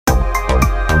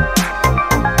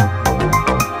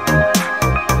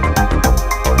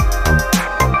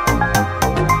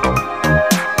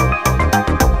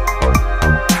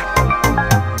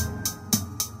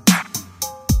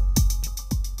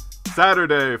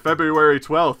Saturday, February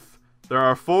 12th. There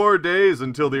are 4 days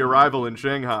until the arrival in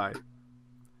Shanghai.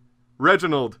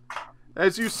 Reginald,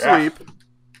 as you sleep,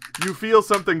 you feel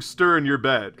something stir in your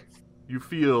bed. You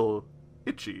feel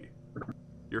itchy.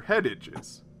 Your head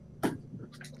itches.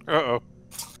 Uh-oh.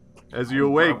 As you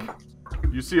awake,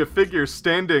 you see a figure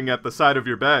standing at the side of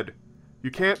your bed. You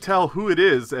can't tell who it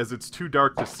is as it's too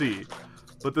dark to see,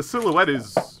 but the silhouette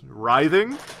is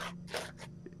writhing.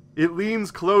 It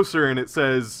leans closer and it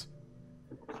says,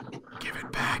 "Give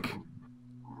it back."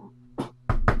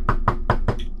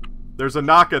 There's a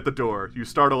knock at the door. You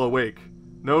startle awake.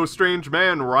 No strange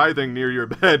man writhing near your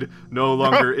bed, no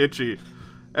longer itchy.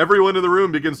 Everyone in the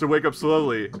room begins to wake up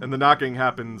slowly, and the knocking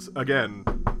happens again.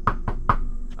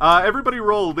 Everybody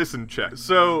roll a listen check.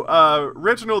 So,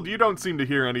 Reginald, you don't seem to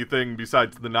hear anything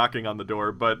besides the knocking on the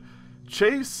door, but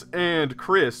Chase and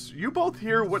Chris, you both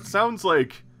hear what sounds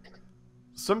like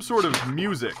some sort of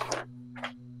music.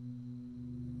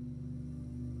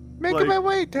 Making my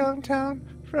way downtown,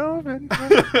 roving.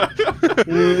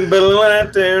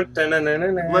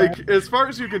 Like, as far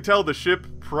as you can tell, the ship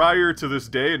prior to this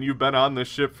day, and you've been on this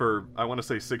ship for, I want to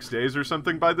say 6 days or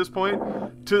something by this point,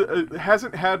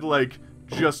 hasn't had, like,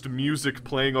 just music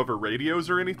playing over radios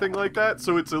or anything like that,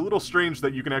 so it's a little strange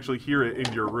that you can actually hear it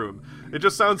in your room. It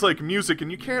just sounds like music,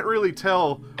 and you can't really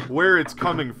tell where it's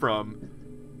coming from.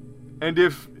 And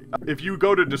if you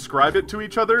go to describe it to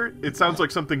each other, it sounds like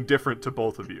something different to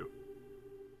both of you.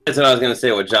 That's what I was going to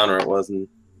say, what genre it was. And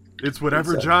it's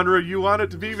whatever genre you want it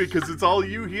to be, because it's all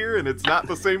you hear, and it's not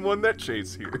the same one that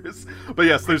Chase hears. But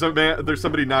yes, there's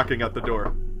somebody knocking at the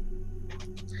door.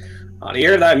 On the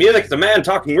ear of that music is a man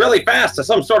talking really fast to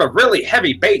some sort of really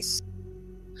heavy bass.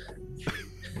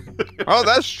 Oh,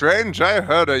 that's strange. I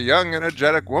heard a young,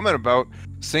 energetic woman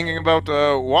singing about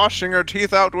washing her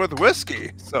teeth out with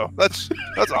whiskey. So that's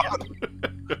odd.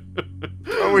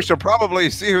 Well, we should probably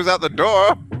see who's at the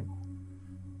door.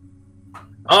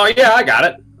 Oh, yeah, I got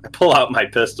it. I pull out my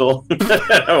pistol.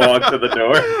 I walk to the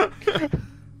door.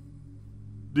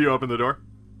 Do you open the door?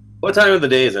 What time of the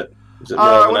day is it?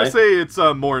 I want to say it's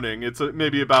morning. It's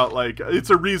maybe about, like, it's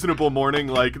a reasonable morning.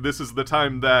 Like, this is the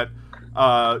time that,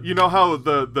 you know how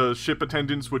the ship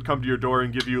attendants would come to your door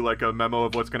and give you, like, a memo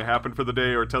of what's going to happen for the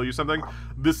day or tell you something?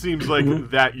 This seems like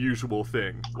that usual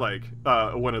thing. Like,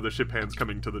 one of the ship hands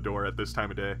coming to the door at this time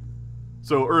of day.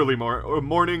 So early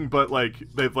morning, but, like,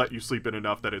 they've let you sleep in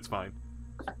enough that it's fine.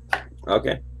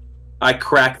 Okay. I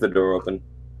crack the door open.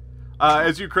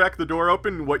 As you crack the door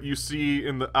open, what you see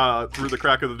in the through the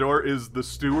crack of the door is the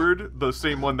steward, the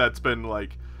same one that's been,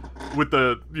 like, with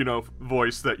the, you know,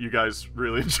 voice that you guys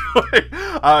really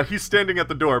enjoy. He's standing at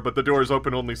the door, but the door is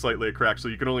open only slightly a crack, so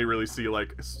you can only really see,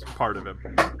 like, part of him.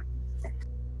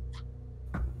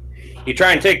 You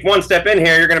try and take one step in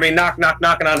here, you're going to be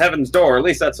knocking on heaven's door. At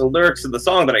least that's the lyrics of the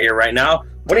song that I hear right now.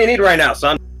 What do you need right now,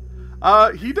 son?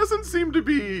 He doesn't seem to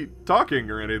be talking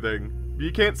or anything.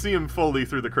 You can't see him fully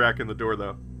through the crack in the door,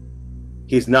 though.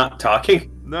 He's not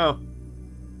talking? No.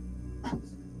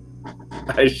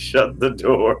 I shut the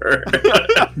door.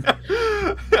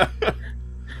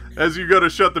 As you go to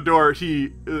shut the door,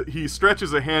 he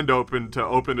stretches a hand open to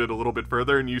open it a little bit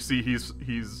further, and you see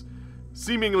he's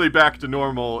seemingly back to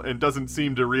normal and doesn't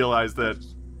seem to realize that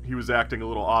he was acting a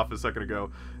little off a second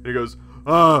ago. And he goes,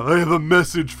 I have a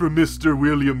message from Mr.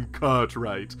 William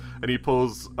Cartwright. And he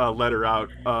pulls a letter out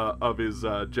of his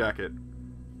jacket.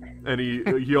 And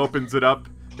he opens it up,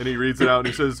 and he reads it out, and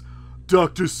he says,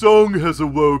 Dr. Song has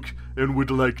awoke and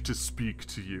would like to speak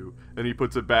to you. And he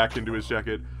puts it back into his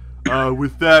jacket.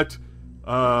 With that,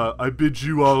 I bid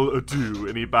you all adieu.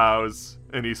 And he bows,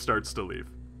 and he starts to leave.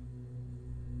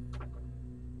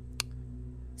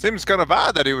 Seems kind of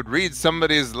odd that he would read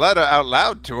somebody's letter out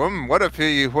loud to him. What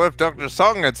if Dr.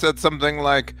 Song had said something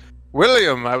like,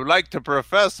 William, I would like to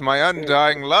profess my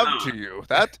undying love to you.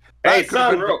 Hey,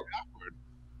 son,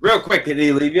 real quick, did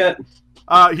he leave yet?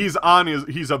 He's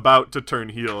about to turn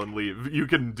heel and leave. You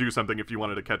can do something if you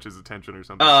wanted to catch his attention or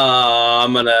something.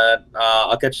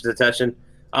 I'll catch his attention.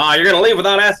 You're gonna leave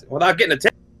without getting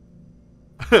attention?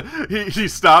 he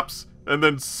stops and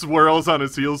then swirls on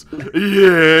his heels.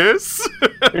 Yes.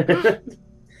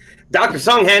 Dr.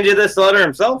 Song handed you this letter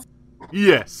himself?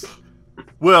 Yes.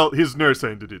 Well, his nurse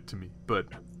handed it to me, but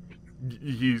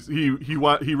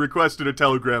he requested a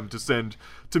telegram to send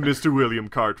to Mr. William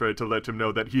Cartwright to let him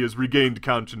know that he has regained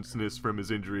consciousness from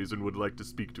his injuries and would like to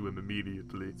speak to him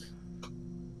immediately.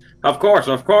 Of course.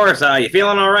 You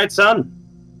feeling all right, son?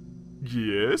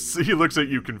 Yes. He looks at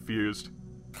you confused.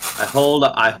 I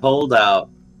hold out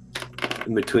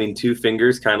in between two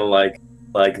fingers, kind of like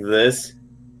this.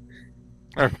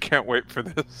 I can't wait for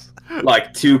this.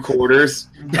 Like 2 quarters.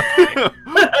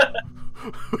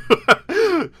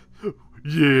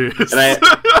 Yes.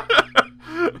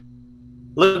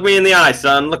 Look me in the eye,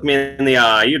 son. Look me in the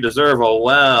eye. You deserve a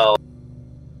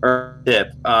well-earned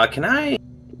tip. Can I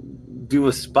do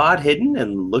a spot hidden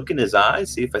and look in his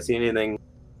eyes, see if I see anything?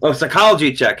 Oh,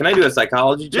 psychology check. Can I do a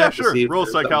psychology check? Yeah, sure. To see if Roll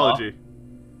there's psychology.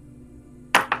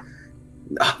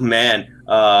 Oh, man.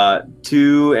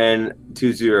 2 and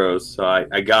 2 zeros, so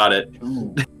I got it.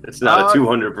 It's not a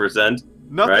 200%.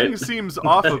 Nothing right? seems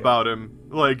off about him.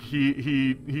 Like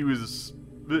he was.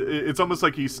 It's almost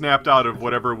like he snapped out of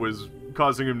whatever was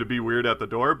causing him to be weird at the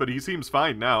door, but he seems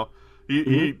fine now.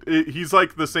 He's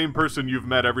like the same person you've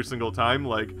met every single time,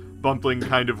 like bumbling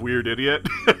kind of weird idiot.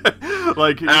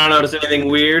 Like I don't notice anything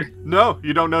weird. No,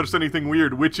 you don't notice anything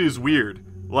weird, which is weird.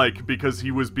 Like because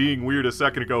he was being weird a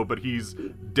second ago, but he's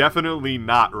definitely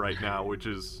not right now, which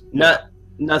is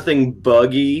nothing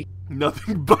buggy.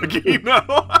 Nothing buggy,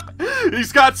 no.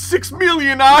 He's got 6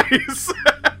 million eyes.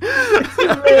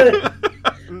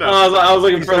 No. I was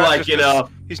looking He's for not like, just you know.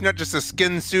 He's not just a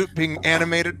skin suit being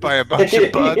animated by a bunch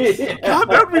of bugs. God,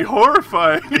 that'd be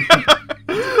horrifying.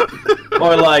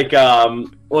 Or like,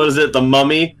 what is it, The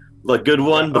Mummy? The good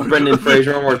one, the Brendan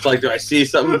Fraser one, where it's like, do I see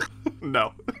something?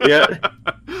 No. Yeah.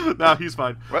 No, he's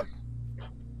fine. What?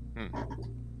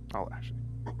 I'll actually.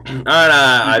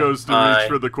 Alright, He goes to reach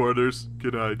for the quarters.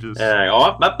 Can I just... And I go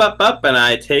up, and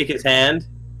I take his hand,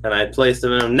 and I place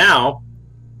them in him. Now,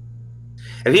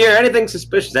 if you hear anything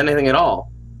suspicious, anything at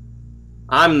all,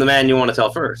 I'm the man you want to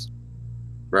tell first.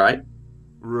 Right?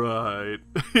 Right.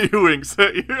 He winks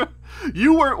at you.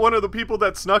 You weren't one of the people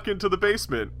that snuck into the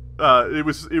basement. It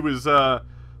was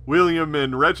William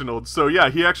and Reginald. So yeah,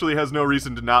 he actually has no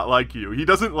reason to not like you. He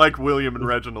doesn't like William and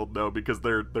Reginald though, because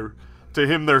they're to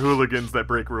him they're hooligans that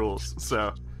break rules.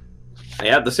 So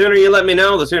yeah, the sooner you let me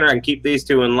know, the sooner I can keep these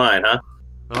 2 in line, huh?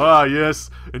 Ah, yes.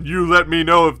 And you let me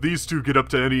know if these 2 get up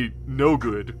to any no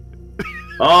good.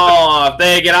 Oh, if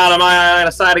they get out of my line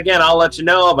of sight again, I'll let you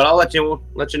know. But I'll let you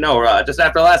know. Just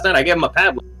after last night, I gave him a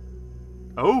paddle.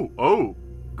 Oh,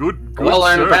 good.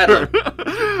 Well-earned sir.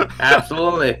 paddling.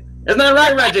 Absolutely. Isn't that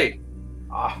right, Reggie?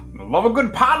 I love a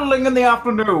good paddling in the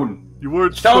afternoon. You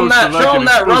weren't Show him supposed to like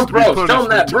that it. It's supposed rump to be roast. Show him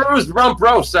that punishment. bruised rump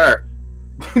roast, sir.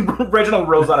 Reginald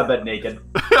rolls out of bed naked.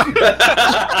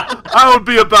 I will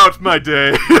be about my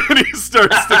day. And he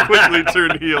starts to quickly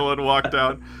turn heel and walk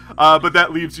down. But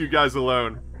that leaves you guys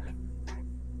alone.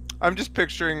 I'm just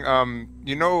picturing,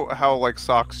 you know how like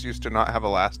socks used to not have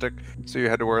elastic, so you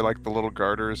had to wear like the little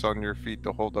garters on your feet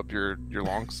to hold up your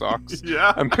long socks?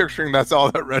 Yeah. I'm picturing that's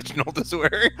all that Reginald is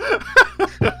wearing.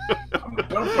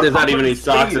 There's not even any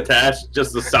socks attached,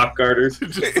 just the sock garters.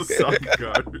 Just the sock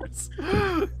garters.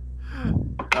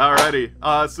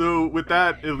 Alrighty. So with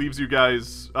that, it leaves you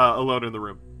guys alone in the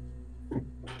room.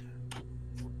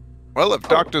 Well, if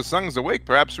Dr. Sung's awake,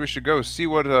 perhaps we should go see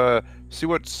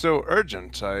what's so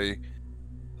urgent. I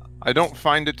don't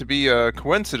find it to be a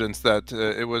coincidence that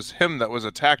it was him that was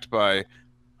attacked by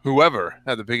whoever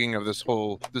at the beginning of this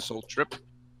whole trip.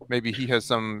 Maybe he has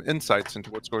some insights into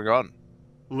what's going on.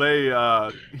 Lay,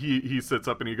 he sits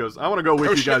up and he goes, I want to go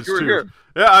with you guys you were too. here.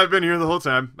 Yeah, I've been here the whole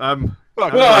time. I'm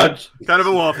What? kind of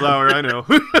a wallflower, I know.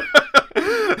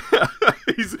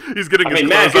 he's getting his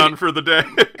man, clothes on for the day.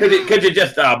 Could you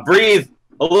just breathe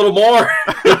a little more?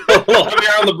 A little heavier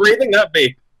on the breathing? That'd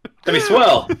be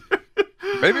swell.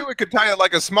 Maybe we could tie it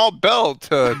like a small bell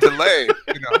to Lay,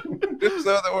 just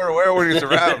so that we're aware when he's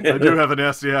around. I do have a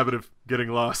nasty habit of getting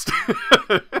lost.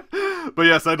 But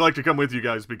yes, I'd like to come with you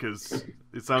guys because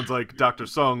it sounds like Dr.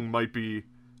 Sung might be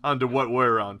onto what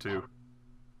we're onto.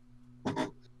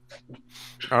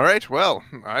 All right, well,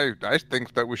 I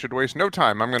think that we should waste no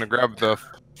time. I'm going to grab the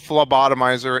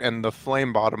phlebotomizer and the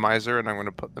flame bottomizer, and I'm going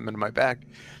to put them in my bag.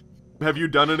 Have you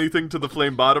done anything to the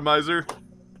flame bottomizer?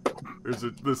 Or is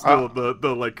it still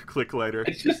the like click lighter?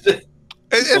 It's just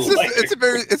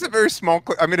It's a very small.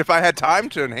 I mean, if I had time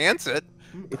to enhance it,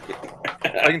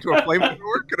 like into a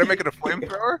flamethrower, could I make it a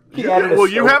flamethrower? Well,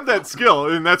 you have that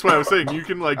skill, and that's why I was saying you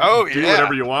can like do yeah.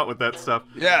 whatever you want with that stuff.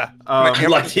 Yeah, I'd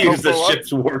like to use the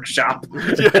ship's workshop.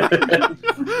 Yeah.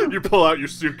 You pull out your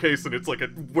suitcase and it's like a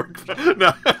work.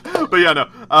 No, but yeah,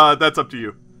 no. That's up to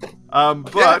you.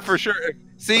 But yeah, for sure.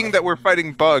 Seeing that we're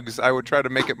fighting bugs, I would try to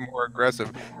make it more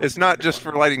aggressive. It's not just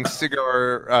for lighting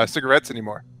cigarettes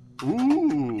anymore.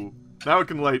 Ooh. Now it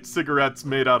can light cigarettes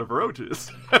made out of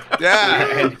roaches.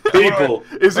 Yeah. And people.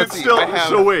 Is it Let's see, still... I have-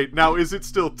 So wait, now is it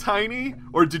still tiny?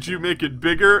 Or did you make it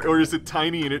bigger? Or is it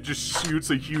tiny and it just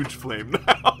shoots a huge flame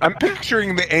now? I'm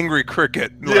picturing the angry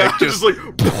cricket. Yeah, Like, just like...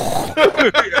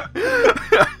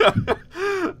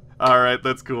 All right,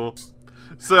 that's cool.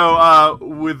 So,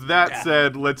 with that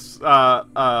said, let's,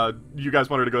 you guys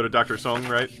wanted to go to Dr. Song,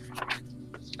 right?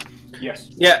 Yes.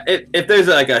 Yeah, if there's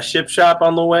like a ship shop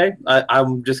on the way,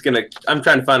 I'm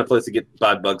trying to find a place to get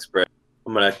bug spray.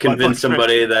 I'm gonna convince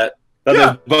somebody that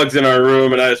there's bugs in our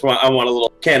room, and I want a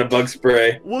little can of bug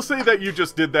spray. We'll say that you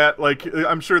just did that. Like,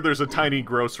 I'm sure there's a tiny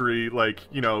grocery, like,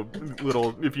 you know,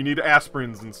 little, if you need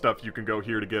aspirins and stuff, you can go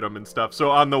here to get them and stuff. So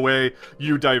on the way,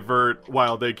 you divert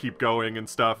while they keep going and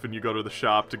stuff, and you go to the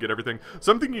shop to get everything.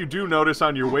 Something you do notice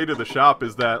on your way to the shop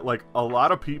is that, like, a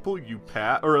lot of people you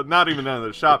pass, or not even out of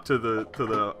the shop, to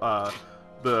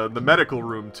the medical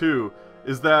room too,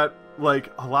 is that,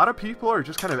 like, a lot of people are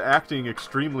just kind of acting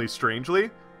extremely strangely.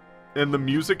 And the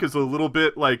music is a little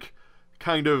bit, like,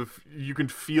 kind of, you can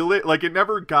feel it. Like, it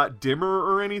never got dimmer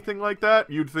or anything like that.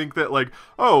 You'd think that, like,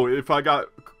 oh, if I got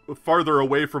farther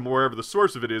away from wherever the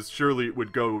source of it is, surely it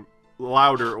would go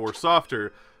louder or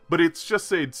softer. But it's just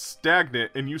stayed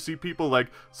stagnant, and you see people, like,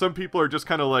 some people are just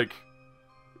kind of, like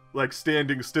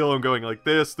standing still and going like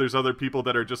this. There's other people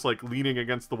that are just, like, leaning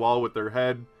against the wall with their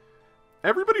head.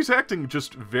 Everybody's acting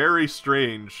just very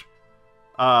strange.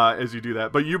 As you do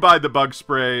that. But you buy the bug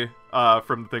spray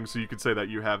from the thing, so you could say that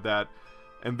you have that.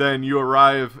 And then you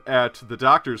arrive at the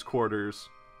doctor's quarters.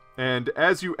 And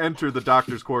as you enter the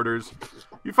doctor's quarters,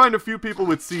 you find a few people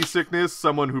with seasickness,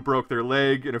 someone who broke their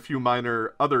leg, and a few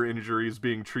minor other injuries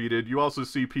being treated. You also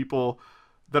see people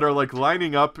that are, like,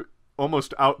 lining up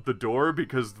almost out the door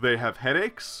because they have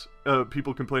headaches.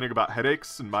 People complaining about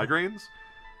headaches and migraines.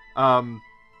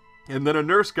 And then a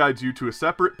nurse guides you to a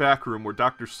separate back room where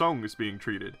Dr. Song is being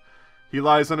treated. He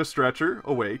lies on a stretcher,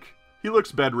 awake. He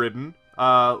looks bedridden.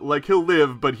 Like he'll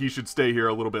live, but he should stay here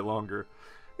a little bit longer.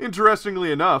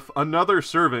 Interestingly enough, another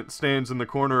servant stands in the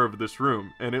corner of this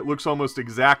room, and it looks almost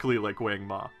exactly like Wang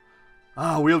Ma.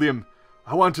 Ah, William,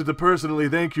 I wanted to personally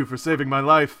thank you for saving my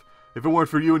life. If it weren't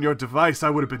for you and your device, I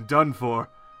would have been done for.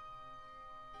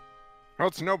 Well,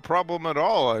 it's no problem at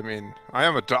all. I mean, I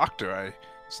am a doctor.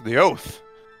 It's the oath.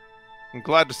 I'm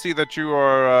glad to see that you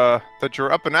are that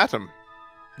you're up and at 'em.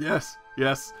 Yes.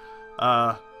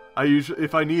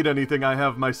 If I need anything, I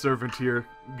have my servant here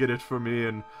get it for me,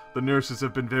 and the nurses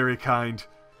have been very kind.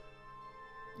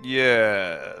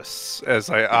 Yes, as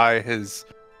I eye his,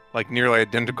 like, nearly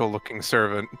identical-looking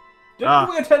servant.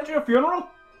 Didn't we attend your funeral?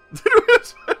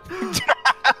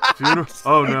 Funeral?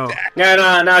 Oh no.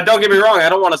 No, don't get me wrong. I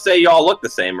don't want to say y'all look the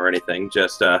same or anything.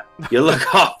 Just you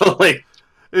look awfully.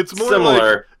 It's more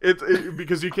similar. Like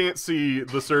because you can't see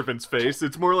the servant's face.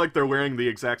 It's more like they're wearing the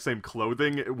exact same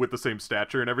clothing with the same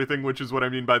stature and everything, which is what I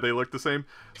mean by they look the same.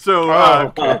 So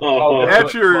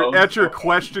at your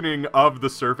questioning of the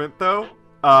servant, though,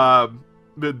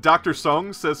 the Dr.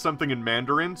 Song says something in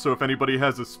Mandarin. So if anybody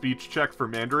has a speech check for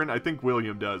Mandarin, I think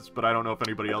William does, but I don't know if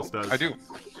anybody else does. I do.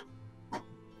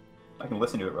 I can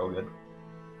listen to it real good.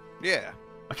 Yeah.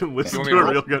 I can listen to it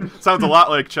real good. Sounds a lot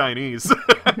like Chinese. You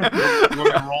want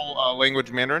me to roll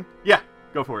language Mandarin? Yeah,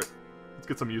 go for it. Let's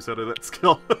get some use out of that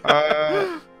skill.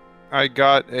 I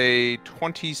got a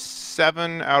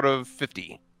 27 out of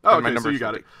 50. Oh, okay, so you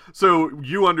got it. So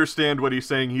you understand what he's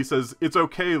saying. He says, "It's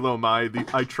okay, Lo Mai.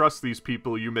 I trust these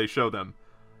people. You may show them."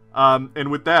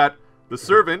 And with that, the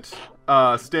servant,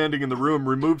 standing in the room,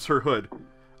 removes her hood.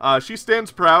 She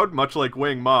stands proud, much like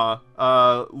Wang Ma.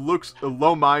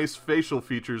 Lo Mai's facial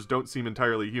features don't seem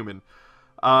entirely human.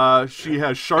 She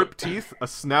has sharp teeth, a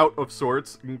snout of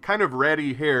sorts, and kind of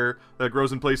ratty hair that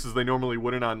grows in places they normally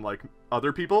wouldn't on, like,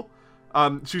 other people.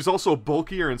 She's also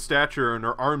bulkier in stature, and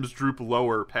her arms droop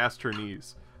lower past her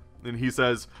knees. And he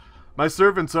says, "My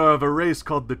servants are of a race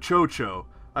called the Cho-Cho.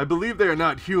 I believe they are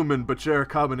not human, but share a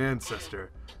common ancestor.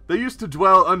 They used to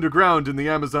dwell underground in the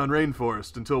Amazon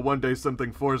rainforest until one day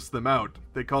something forced them out.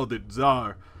 They called it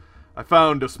Tsar. I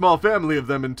found a small family of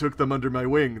them and took them under my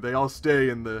wing. They all stay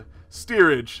in the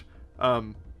steerage,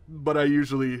 but I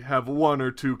usually have one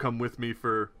or two come with me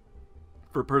for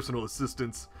personal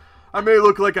assistance. I may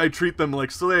look like I treat them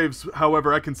like slaves,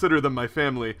 however, I consider them my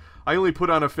family. I only put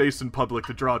on a face in public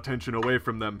to draw attention away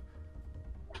from them."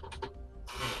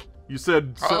 You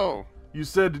said... You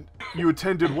said you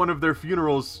attended one of their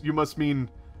funerals. You must mean...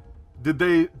 Did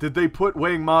they put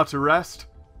Wang Ma to rest?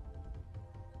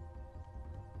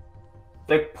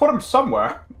 They put him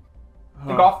somewhere. I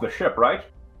think off the ship, right?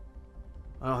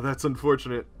 Oh, that's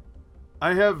unfortunate.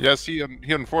 I have... Yes, he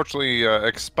unfortunately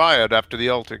expired after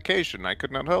the altercation. I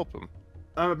could not help him.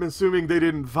 I'm assuming they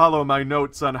didn't follow my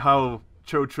notes on how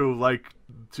Cho-Cho liked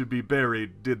to be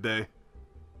buried, did they?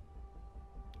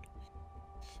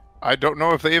 I don't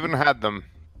know if they even had them.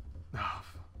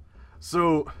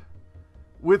 So,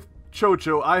 with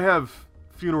Cho-Cho, I have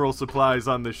funeral supplies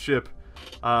on the ship,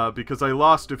 because I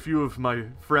lost a few of my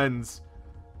friends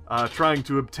trying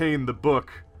to obtain the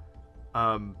book.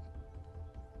 And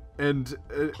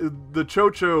the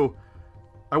Chocho,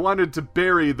 I wanted to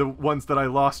bury the ones that I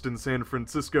lost in San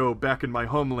Francisco back in my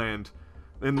homeland.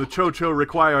 And the Chocho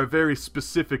require a very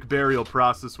specific burial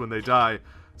process when they die,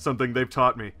 something they've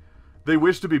taught me. They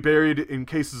wish to be buried in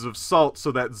cases of salt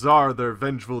so that Tsar, their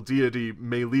vengeful deity,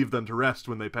 may leave them to rest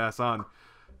when they pass on.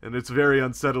 And it's very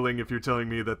unsettling if you're telling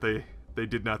me that they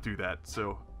did not do that,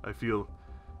 so I feel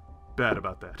bad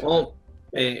about that. Well,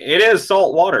 it is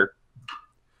salt water.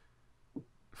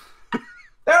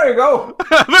 There you go.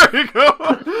 There you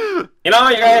go. You know,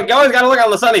 you always got to look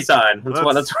on the sunny side. That's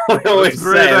what we always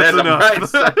say. That's There's a bright enough.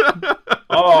 side.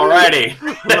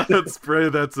 Alrighty. Let's pray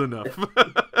that's enough.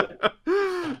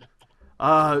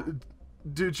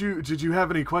 Did you have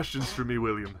any questions for me,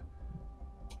 William?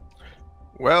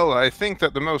 Well, I think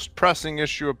that the most pressing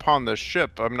issue upon the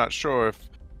ship, I'm not sure if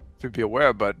you'd be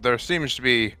aware, but there seems to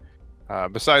be,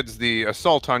 besides the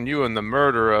assault on you and the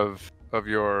murder of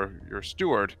your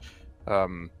steward,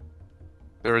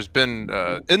 there has been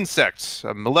insects,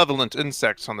 malevolent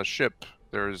insects on the ship.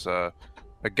 There's a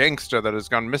gangster that has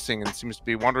gone missing and seems to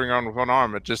be wandering around with one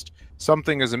arm. It just,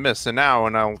 something is amiss. And now,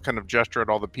 and I'll kind of gesture at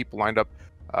all the people lined up,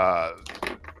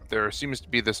 there seems to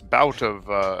be this bout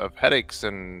of headaches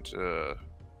and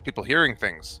people hearing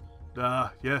things.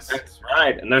 Yes. That's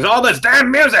right. And there's all this damn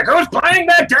music. Who's playing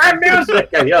that damn music?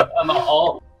 Yeah, I'm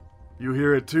all... You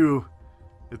hear it too.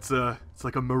 It's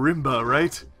like a marimba,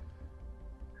 right?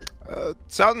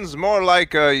 Sounds more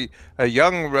like a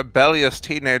young rebellious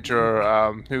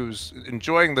teenager who's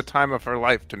enjoying the time of her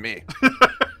life to me.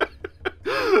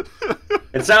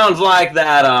 It sounds like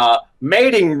that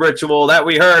mating ritual that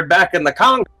we heard back in the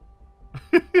Congo.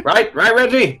 Right,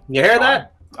 Reggie? You hear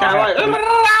that? It's kind of like...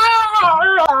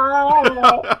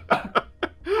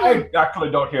 I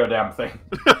actually don't hear a damn thing.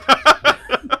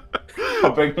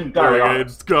 Carry on.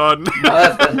 It's gone.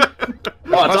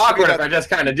 Well, it's awkward if I just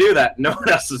kind of do that. No one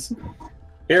else is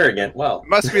hearing it. Well, It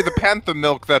must be the panther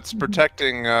milk that's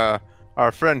protecting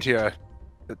our friend here.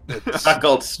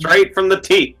 suckled straight from the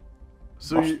teat.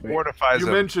 So you Fortifies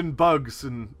him. mentioned bugs,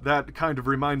 and that kind of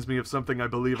reminds me of something I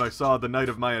believe I saw the night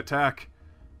of my attack.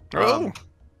 Oh.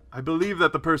 I believe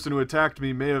that the person who attacked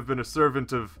me may have been a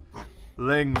servant of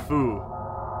Lang Fu.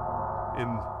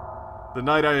 In the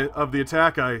night of the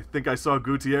attack, I think I saw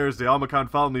Gutierrez de Almacan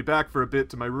follow me back for a bit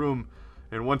to my room,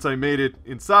 and once I made it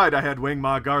inside, I had Wang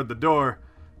Ma guard the door,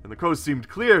 and the coast seemed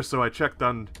clear, so I checked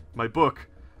on my book.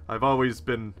 I've always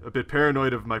been a bit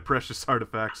paranoid of my precious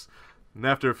artifacts, and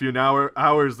after a few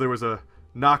hours, there was a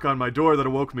knock on my door that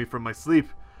awoke me from my sleep.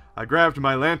 I grabbed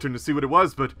my lantern to see what it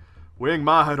was, but Wang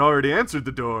Ma had already answered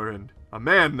the door, and a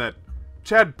man, that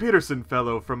Chad Peterson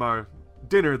fellow from our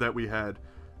dinner that we had,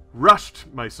 rushed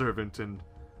my servant, and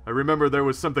I remember there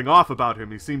was something off about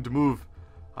him. He seemed to move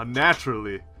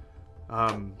unnaturally.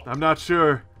 I'm not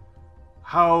sure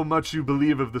how much you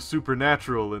believe of the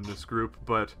supernatural in this group,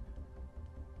 but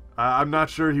I'm not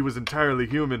sure he was entirely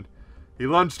human. He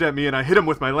lunged at me, and I hit him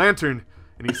with my lantern,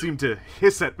 and he seemed to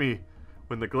hiss at me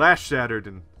when the glass shattered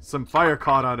and some fire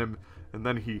caught on him, and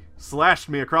then he slashed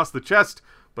me across the chest,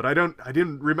 but I don't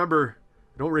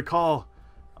recall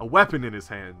a weapon in his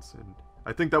hands, and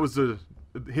I think that was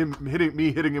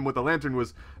hitting him with the lantern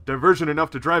was diversion enough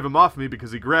to drive him off me,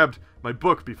 because he grabbed my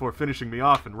book before finishing me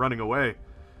off and running away.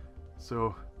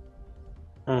 So,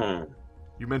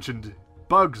 you mentioned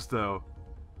bugs, though.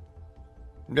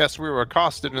 Yes, we were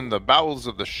accosted in the bowels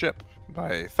of the ship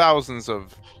by thousands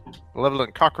of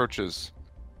malevolent cockroaches.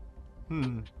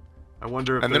 I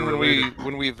wonder if And they're then related.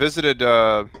 when we visited,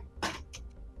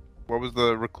 what was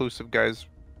the reclusive guy's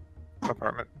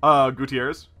apartment?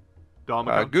 Gutierrez?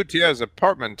 Dalmacan? Gutierrez's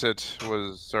apartment, it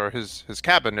was, or his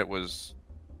cabin, it was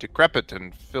decrepit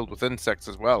and filled with insects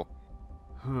as well.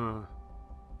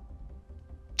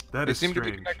 That They is seem to be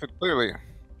strange. connected clearly.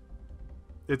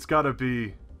 It's gotta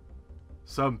be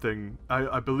something.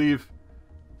 I believe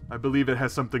it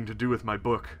has something to do with my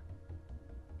book.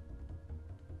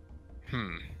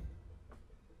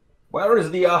 Where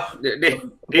is the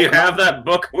Do you have that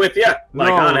book with you,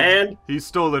 like on hand? He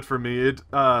stole it from me.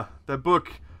 That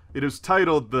book, it is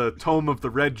titled The Tome of the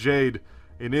Red Jade,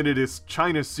 and in it is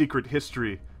China's secret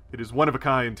history. It is one of a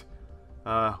kind.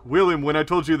 William, when I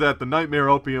told you that the nightmare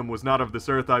opium was not of this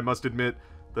earth, I must admit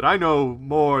that I know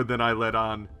more than I let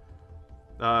on.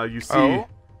 You see,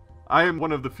 I am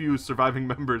one of the few surviving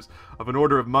members of an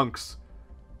order of monks.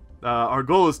 Our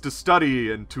goal is to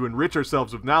study and to enrich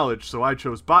ourselves with knowledge, so I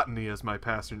chose botany as my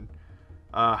passion.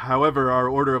 However, our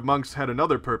order of monks had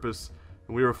another purpose,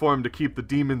 and we were formed to keep the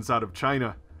demons out of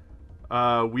China.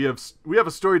 We have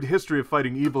a storied history of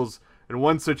fighting evils, and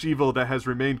one such evil that has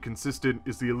remained consistent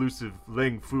is the elusive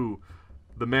Lang Fu,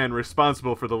 the man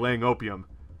responsible for the Lang opium.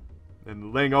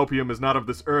 And Lang opium is not of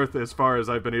this earth as far as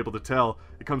I've been able to tell.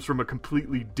 It comes from a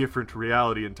completely different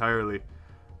reality entirely.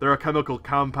 There are chemical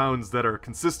compounds that are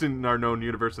consistent in our known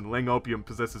universe, and Lang opium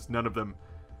possesses none of them.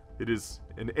 It is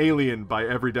an alien by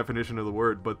every definition of the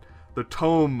word, but the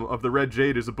Tome of the Red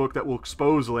Jade is a book that will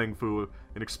expose Lang Fu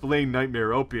and explain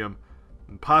Nightmare Opium,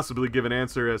 and possibly give an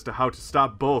answer as to how to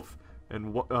stop both,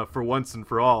 and for once and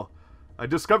for all. I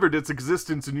discovered its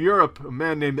existence in Europe. A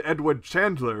man named Edward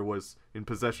Chandler was in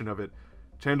possession of it.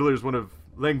 Chandler is one of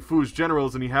Lang Fu's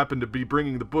generals, and he happened to be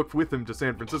bringing the book with him to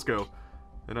San Francisco.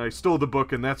 And I stole the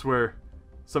book, and that's where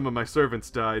some of my servants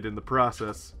died in the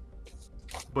process.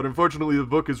 But unfortunately, the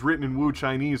book is written in Wu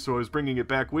Chinese, so I was bringing it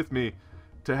back with me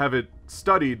to have it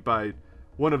studied by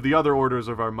one of the other orders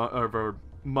of our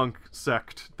monk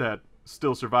sect that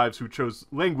still survives, who chose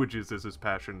languages as his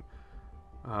passion.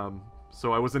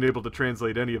 So I wasn't able to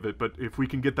translate any of it, but if we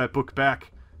can get that book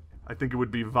back, I think it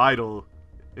would be vital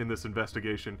in this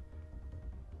investigation.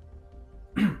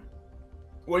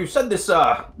 Well, you said this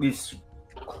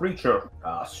creature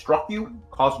struck you,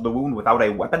 caused the wound without a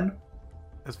weapon?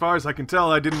 As far as I can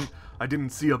tell, I didn't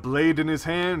see a blade in his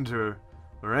hand or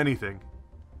anything.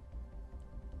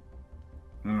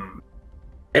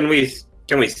 Can we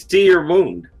see your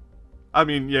wound? I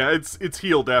mean, yeah, it's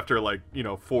healed after, like,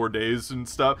 4 days and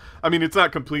stuff. I mean, it's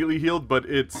not completely healed, but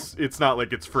it's not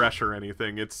like it's fresh or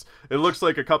anything. It looks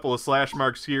like a couple of slash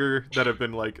marks here that have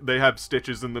been, like, they have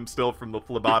stitches in them still from the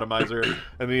phlebotomizer,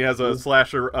 and he has a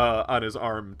slasher on his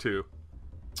arm too.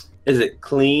 Is it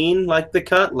clean like the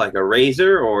cut, like a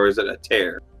razor, or is it a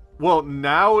tear? Well,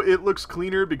 now it looks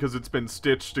cleaner because it's been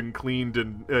stitched and cleaned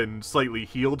and slightly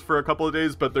healed for a couple of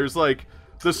days, but there's, like,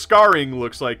 the scarring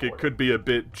looks like it could be a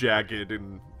bit jagged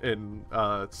and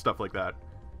stuff like that.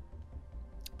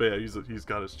 But yeah, he's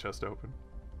got his chest open.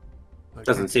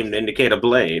 Doesn't seem to indicate a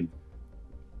blade.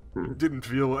 Didn't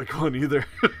feel like one either.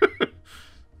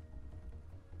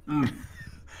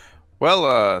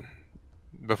 Well,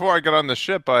 before I got on the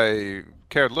ship, I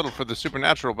cared little for the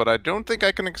supernatural, but I don't think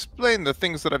I can explain the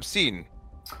things that I've seen.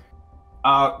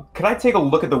 Could I take a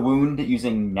look at the wound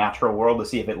using Natural World to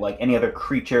see if any other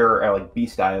creature or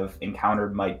beast I've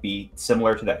encountered might be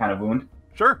similar to that kind of wound?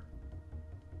 Sure.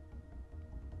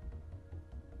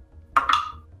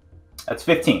 That's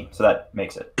 15, so that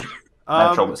makes it.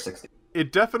 Natural was 60.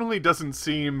 It definitely doesn't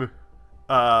seem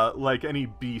like any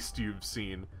beast you've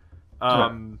seen.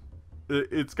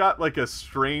 It's got like a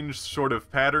strange sort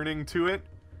of patterning to it.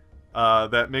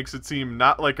 That makes it seem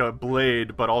not like a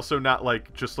blade, but also not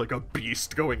like just like a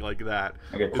beast going like that.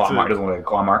 Like a claw mark. Doesn't look like a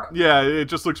claw mark. Yeah, it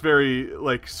just looks very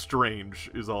like strange,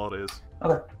 is all it is.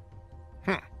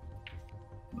 Okay.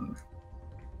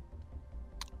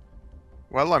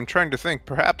 Well, I'm trying to think.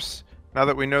 Perhaps now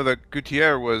that we know that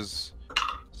Gutierre was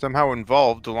somehow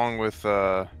involved, along with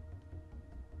I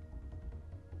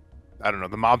don't know,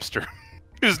 the mobster,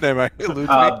 whose name I eludes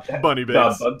me. Bunny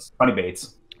Bates. Bunny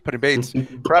Bates. Bunny Bates.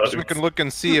 Perhaps we can look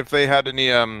and see if they had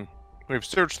any, we've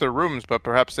searched their rooms, but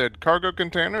perhaps they had cargo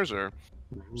containers or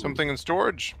something in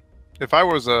storage. If I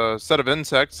was a set of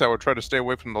insects, I would try to stay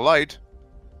away from the light.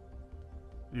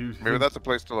 Maybe that's a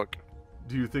place to look.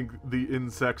 Do you think the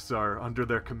insects are under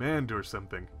their command or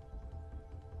something?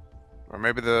 Or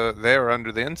maybe they are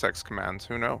under the insects' commands,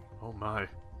 who knows? Oh my.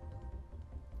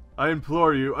 I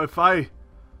implore you,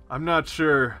 I'm not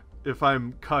sure if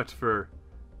I'm cut for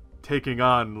taking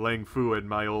on Lang Fu in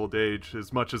my old age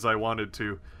as much as I wanted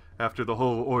to, after the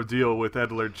whole ordeal with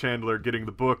Edward Chandler getting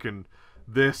the book and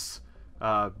this,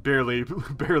 barely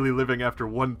living after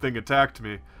one thing attacked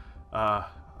me.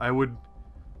 I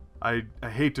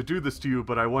hate to do this to you,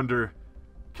 but I wonder,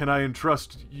 can I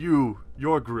entrust you,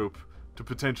 your group, to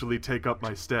potentially take up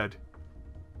my stead?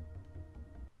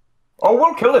 Oh,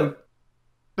 we'll kill him.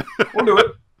 We'll do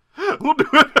it. We'll do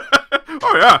it.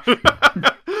 Oh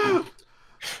yeah.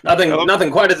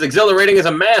 Nothing quite as exhilarating as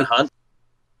a manhunt.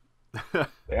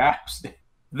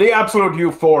 The absolute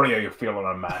euphoria you feel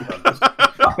on a manhunt.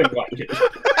 Nothing like it.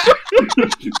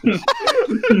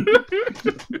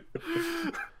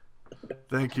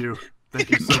 Thank you. Thank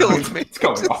you so Killed much. me. It's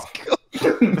going off.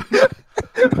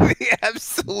 The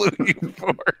absolute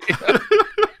euphoria.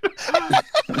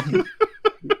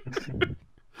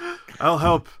 I'll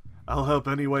help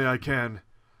any way I can.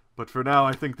 But for now,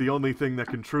 I think the only thing that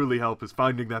can truly help is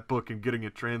finding that book and getting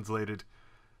it translated.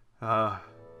 But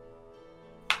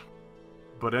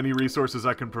any resources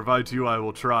I can provide to you, I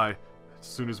will try. As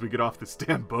soon as we get off this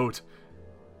damn boat.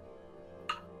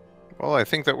 Well, I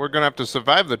think that we're going to have to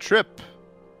survive the trip.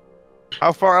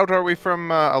 How far out are we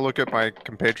from... I'll look at my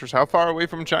compatriots. How far are we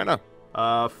from China?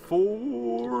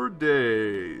 4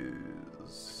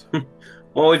 days.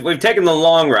 Well, we've taken the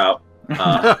long route.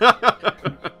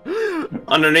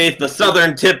 Underneath the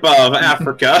southern tip of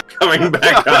Africa, coming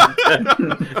back up.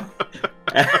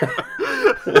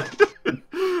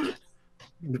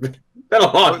 Been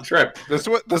a long trip. This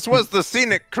was the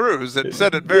scenic cruise. It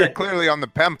said it very clearly on the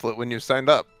pamphlet when you signed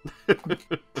up.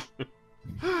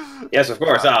 Yes, of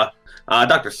course.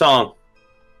 Dr. Song,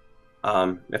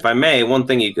 if I may, one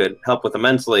thing you could help with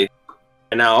immensely,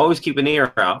 and now always keep an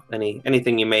ear out,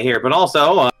 anything you may hear, but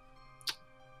also,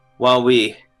 well,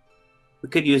 we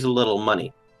could use a little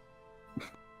money.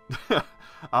 To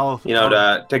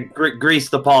grease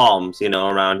the palms,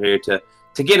 around here to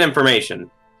get information.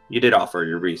 You did offer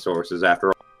your resources after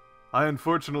all. I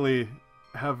unfortunately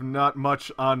have not much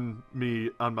on me,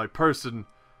 on my person,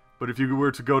 but if you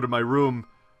were to go to my room,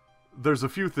 there's a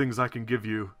few things I can give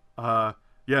you.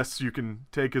 Yes, you can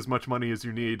take as much money as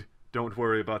you need. Don't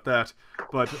worry about that.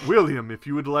 But, William, if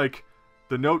you would like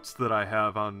the notes that I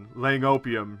have on laying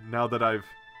opium, now that I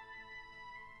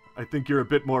think you're a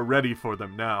bit more ready for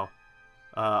them now.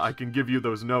 I can give you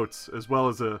those notes, as well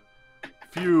as a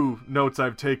few notes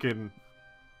I've taken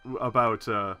about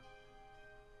the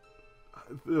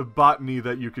botany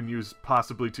that you can use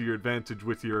possibly to your advantage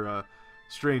with your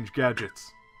strange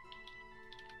gadgets.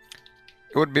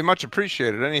 It would be much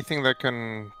appreciated. Anything that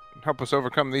can help us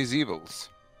overcome these evils.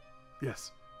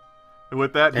 Yes. And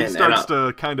with that, he starts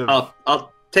to kind of...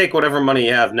 I'll take whatever money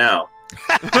you have now.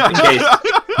 In case,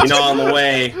 on the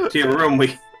way to your room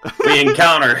we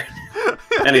encounter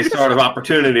any sort of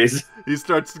opportunities. He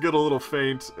starts to get a little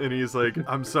faint, and he's like,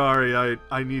 "I'm sorry,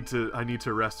 I need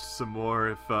to rest some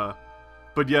more."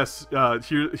 But yes,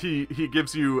 he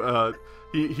gives you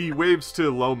he waves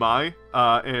to Lo Mai,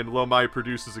 and Lo Mai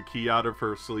produces a key out of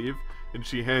her sleeve, and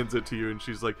she hands it to you, and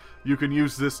she's like, "You can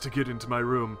use this to get into my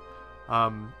room.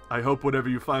 I hope whatever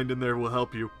you find in there will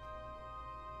help you."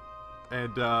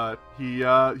 And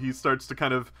he starts to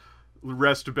kind of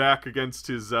rest back against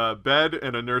his bed,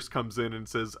 and a nurse comes in and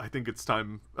says, "I think it's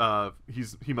time.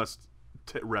 He must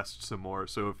rest some more."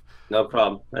 So if... No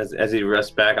problem. As he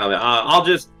rests back, I'll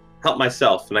just help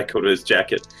myself, and I go to his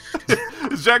jacket.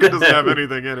 His jacket doesn't have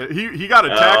anything in it. He got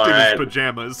attacked in his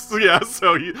pajamas. Yeah,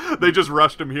 so they just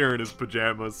rushed him here in his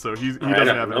pajamas, so he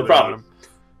doesn't have anything on him.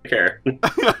 Care.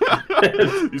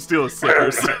 You steal his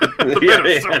slippers.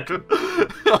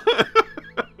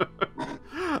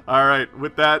 All right.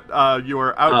 With that, you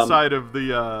are outside of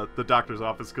the doctor's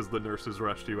office because the nurses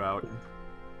rushed you out.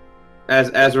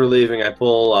 As we're leaving, I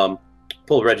pull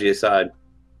Reggie aside.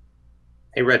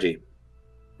 Hey, Reggie.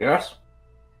 Yes?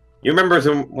 You remember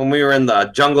when we were in the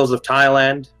jungles of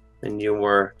Thailand and you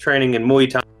were training in Muay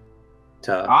Thai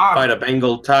to fight a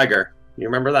Bengal tiger? You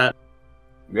remember that?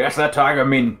 Yes, that tiger. I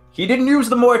mean, he didn't use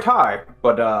the Muay Thai,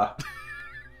 but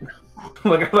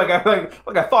like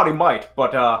I thought he might.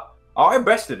 But I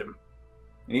bested him.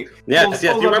 Yes,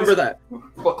 you remember that?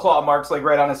 Claw marks like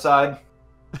right on his side.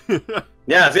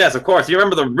 Yes, of course. You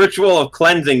remember the ritual of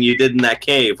cleansing you did in that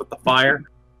cave with the fire?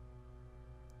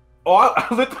 Oh, I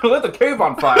lit the cave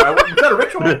on fire. Was that a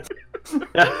ritual?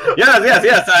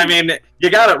 Yes. I mean, you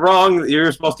got it wrong. You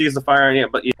were supposed to use the fire,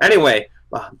 but anyway.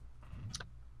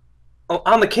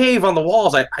 On the cave, on the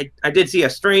walls, I did see a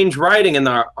strange writing, and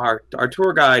our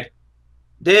tour guide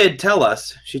did tell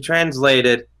us. She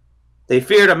translated, "They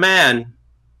feared a man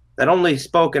that only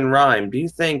spoke in rhyme." Do you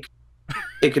think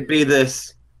it could be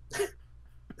this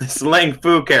Lang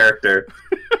Fu character?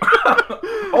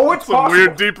 Oh, it's some possible.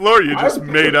 Weird deep lore you just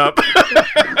made up.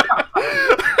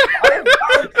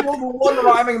 I've killed one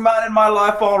rhyming man in my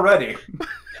life already.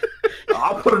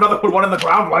 I'll put another one in the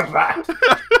ground like that.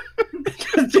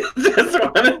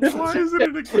 Why is it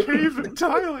in a cave in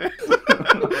Thailand?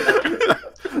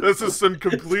 This is some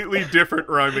completely different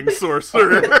rhyming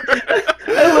sorcerer.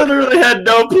 I literally had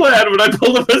no plan when I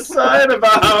pulled him aside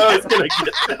about how I was going to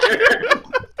get there.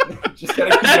 Just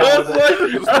gotta keep going with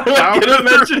it. I'm going to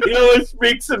mention he always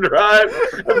speaks in rhyme.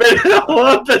 I made it all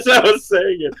up as I was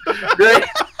saying it. Great.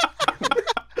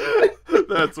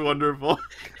 That's wonderful.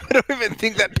 I don't even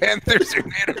think that panthers are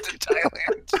native to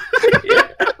Thailand.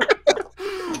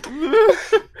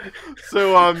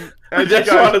 So, I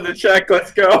just wanted to check.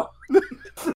 Let's go.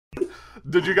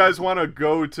 Did you guys want to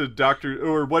go to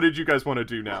or what did you guys want to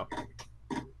do now?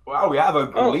 Well, we have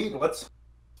a lead. Let's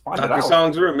find it out. Dr.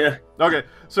 Song's room, yeah. Okay,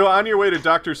 so on your way to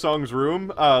Dr. Song's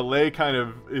room, Lei kind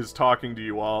of is talking to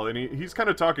you all, and he's kind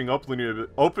of talking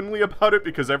openly about it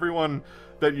because everyone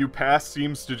that you pass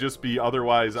seems to just be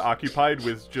otherwise occupied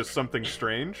with just something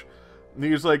strange. And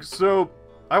he's like, so,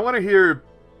 I want to hear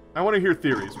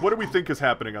theories. What do we think is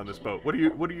happening on this boat? What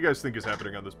do you guys think is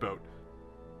happening on this boat?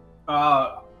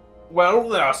 Well,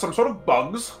 there are some sort of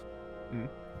bugs.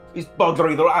 These bugs are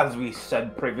either, as we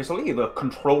said previously, either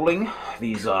controlling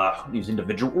these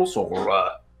individuals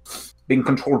or being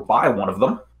controlled by one of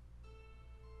them.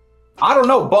 I don't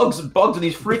know. Bugs are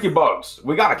these freaky bugs.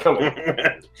 We gotta kill them.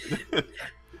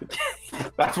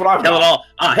 That's what I'm. Kill it all.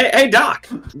 Hey, Doc.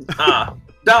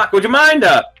 Doc, would you mind?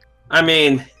 I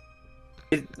mean,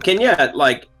 can you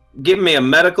like give me a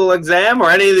medical exam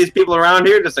or any of these people around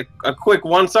here? Just a quick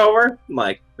once over.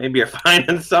 Like maybe you're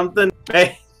finding something.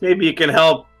 Hey, maybe you can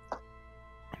help.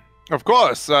 Of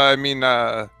course. I mean,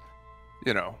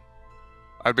 you know,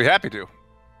 I'd be happy to.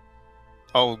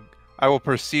 I will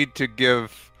proceed to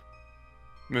give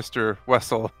Mr.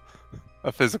 Wessel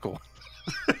a physical.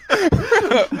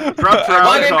 Drop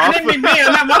trousers off. I didn't mean me.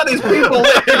 I'm not one of these people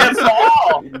living against the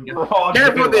wall.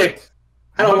 Careful with it.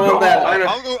 I don't want that.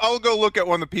 I'll go look at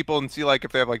one of the people and see like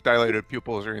if they have like dilated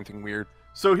pupils or anything weird.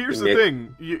 So here's the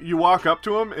thing: you walk up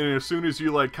to them, and as soon as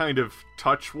you like kind of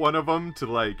touch one of them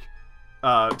to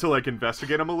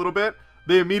investigate them a little bit,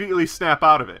 they immediately snap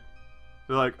out of it.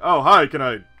 They're like, "Oh, hi, can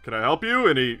I help you?"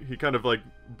 And he kind of like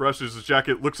brushes his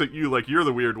jacket, looks at you like you're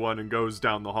the weird one, and goes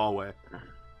down the hallway.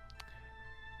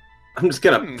 I'm just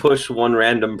gonna push one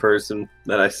random person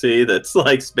that I see that's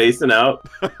like spacing out,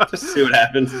 just see what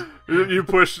happens. You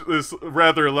push this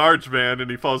rather large man,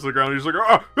 and he falls to the ground. He's like,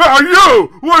 "Oh, you!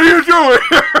 What are you doing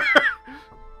here?"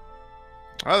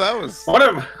 Oh, that was. What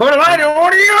am I doing?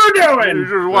 What are you doing? You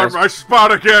just watched my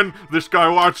spot again. This guy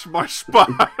watched my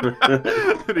spot.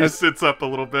 And he sits up a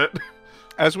little bit.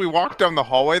 As we walk down the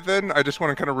hallway, then I just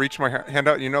want to kind of reach my hand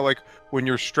out. You know, like when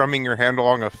you're strumming your hand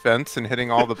along a fence and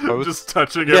hitting all the posts, just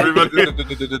touching everybody,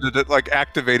 like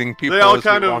activating people. They all as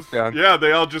kind we of, walk down. yeah,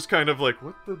 they all just kind of like,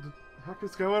 what the heck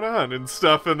is going on and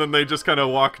stuff, and then they just kind of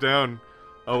walk down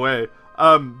away.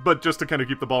 But just to kind of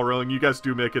keep the ball rolling, you guys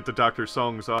do make it to Dr.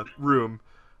 Song's room.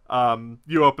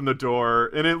 You open the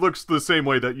door, and it looks the same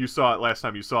way that you saw it last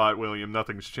time you saw it, William.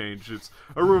 Nothing's changed. It's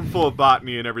a room full of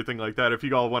botany and everything like that. If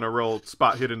you all want to roll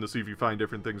spot hidden to see if you find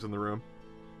different things in the room.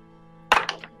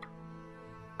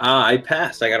 I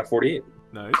passed. I got a 48.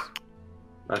 Nice.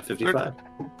 55.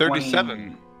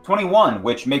 37. 21,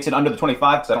 which makes it under the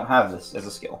 25 because I don't have this as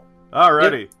a skill.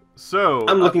 Alrighty. Yep. So...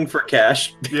 I'm looking for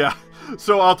cash. Yeah.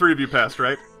 So all three of you passed,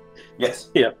 right? Yes.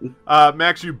 Yep.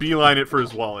 Max, you beeline it for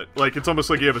his wallet. Like, it's almost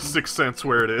like you have a sixth sense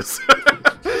where it is.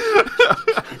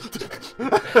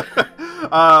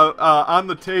 On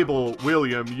the table,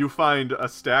 William, you find a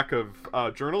stack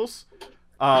of journals.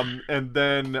 And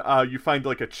then you find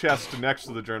like a chest next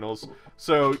to the journals.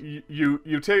 So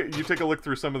you take a look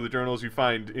through some of the journals. You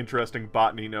find interesting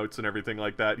botany notes and everything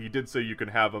like that. He did say you can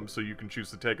have them, so you can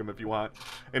choose to take them if you want.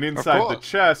 And inside the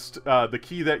chest, the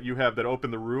key that you have that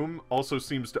opened the room also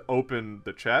seems to open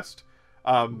the chest.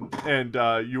 And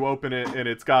you open it, and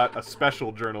it's got a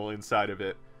special journal inside of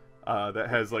it that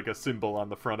has like a symbol on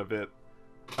the front of it.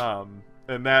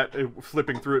 And that,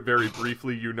 flipping through it very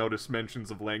briefly, you notice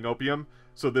mentions of laying opium.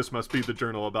 So this must be the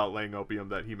journal about laying opium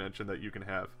that he mentioned that you can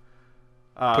have.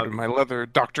 Put it in my leather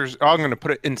doctor's... Oh, I'm going to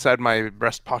put it inside my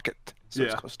breast pocket, so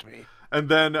it's close to me. And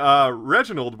then,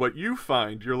 Reginald, what you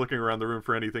find, you're looking around the room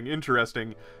for anything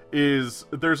interesting, is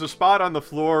there's a spot on the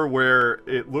floor where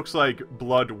it looks like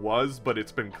blood was, but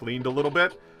it's been cleaned a little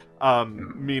bit.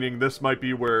 Meaning this might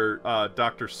be where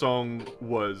Dr. Song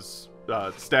was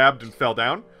stabbed and fell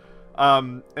down.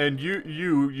 And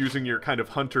you, using your kind of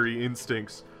huntery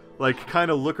instincts, like,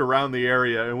 kind of look around the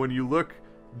area, and when you look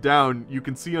down, you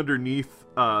can see underneath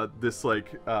this,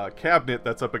 like, cabinet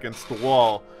that's up against the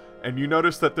wall, and you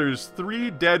notice that there's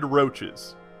 3 dead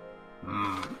roaches.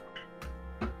 I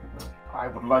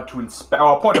would like to inspect...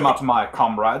 I'll point them out to my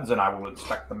comrades, and I will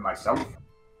inspect them myself.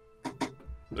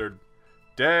 They're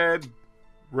dead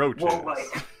roaches. Well, like...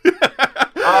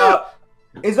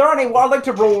 is there any... Well, I'd like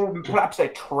to roll perhaps a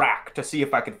track to see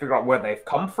if I can figure out where they've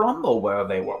come from or where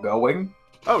they were going.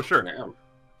 Oh, sure. Yeah.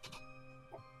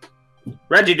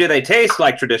 Reggie, do they taste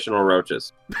like traditional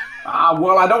roaches?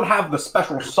 Well, I don't have the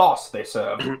special sauce they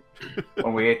served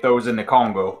when we ate those in the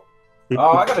Congo.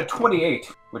 I got a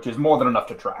 28, which is more than enough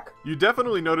to track. You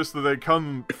definitely notice that they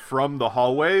come from the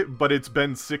hallway, but it's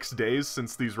been 6 days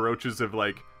since these roaches have,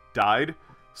 like, died.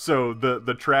 So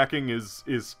the tracking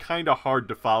is kind of hard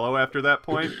to follow after that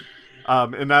point.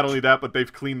 And not only that, but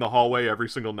they've cleaned the hallway every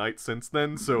single night since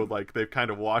then, so, like, they've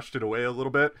kind of washed it away a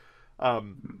little bit.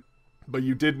 But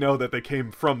you did know that they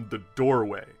came from the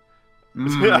doorway.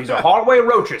 These are hallway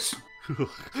roaches.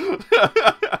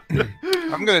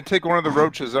 I'm gonna take one of the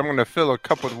roaches. I'm gonna fill a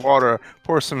cup with water,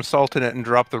 pour some salt in it, and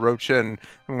drop the roach in.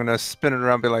 I'm gonna spin it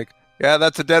around, and be like, "Yeah,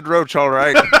 that's a dead roach, all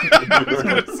right." I was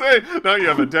gonna say, now you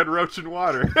have a dead roach in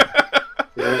water.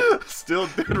 Still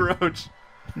dead roach.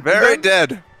 Very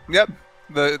dead. Yep.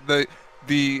 The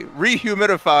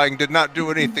rehumidifying did not do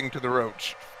anything to the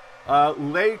roach.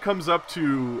 Lay comes up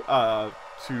to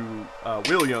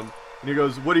William, and he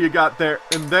goes, "What do you got there?"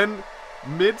 And then,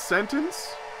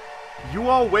 mid-sentence, you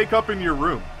all wake up in your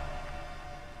room.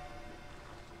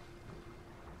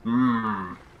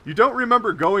 You don't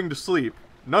remember going to sleep.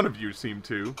 None of you seem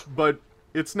to, but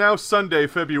it's now Sunday,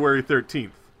 February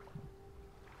 13th.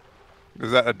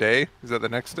 Is that a day? Is that the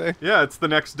next day? Yeah, it's the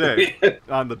next day.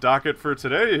 On the docket for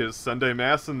today is Sunday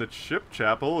Mass in the Ship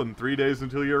Chapel and 3 days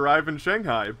until you arrive in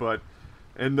Shanghai,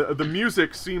 and the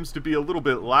music seems to be a little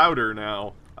bit louder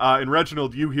now. And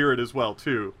Reginald, you hear it as well,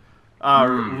 too.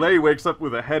 Lay wakes up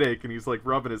with a headache, and he's, like,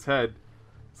 rubbing his head.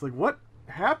 It's like, what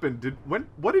happened?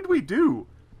 What did we do?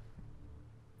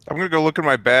 I'm gonna go look in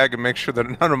my bag and make sure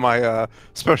that none of my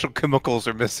special chemicals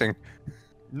are missing.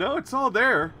 No, it's all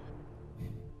there.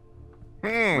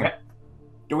 Do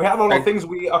we have all the things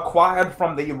we acquired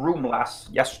from the room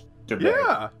yesterday?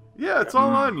 Yeah, it's all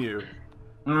on you.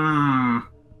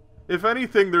 If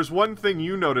anything, there's one thing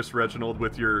you notice, Reginald,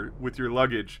 with your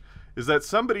luggage, is that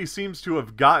somebody seems to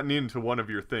have gotten into one of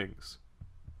your things.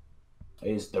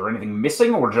 Is there anything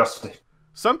missing, or just...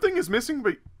 Something is missing,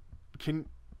 but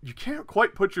you can't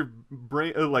quite put your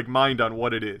brain, mind on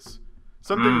what it is.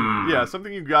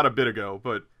 Something you got a bit ago,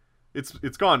 but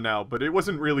it's gone now, but it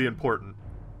wasn't really important.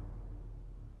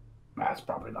 That's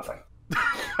probably nothing.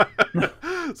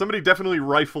 Somebody definitely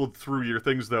rifled through your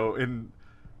things, though, and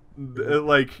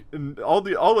all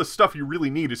the stuff you really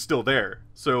need is still there.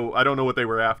 So I don't know what they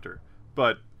were after,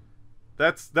 but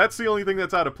that's the only thing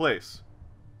that's out of place.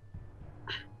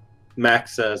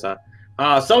 Max says,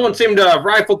 someone seemed to have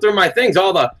rifled through my things.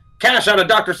 All the cash out of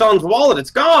Dr. Son's wallet,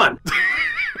 it's gone.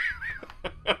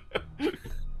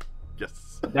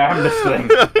 Yes. Damnedest thing.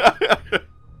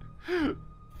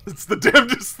 It's the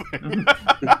damnedest thing.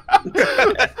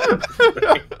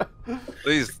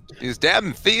 These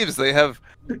damn thieves, they have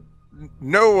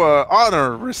no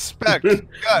honor, respect,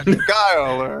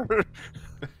 guile, or...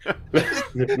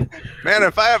 Man,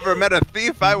 if I ever met a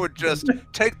thief, I would just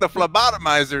take the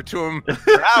phlebotomizer to him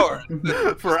for hours.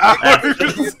 For hours.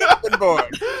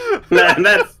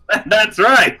 That's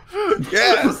right.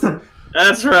 Yes.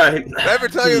 That's right. Did I ever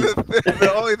tell you that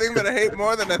the only thing that I hate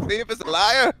more than a thief is a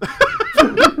liar?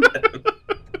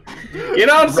 You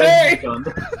don't say.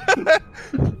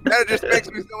 That just makes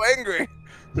me so angry.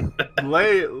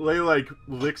 Lay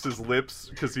licks his lips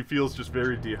because he feels just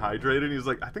very dehydrated. And he's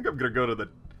like, I think I'm gonna go to the.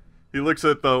 He looks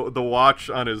at the watch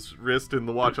on his wrist and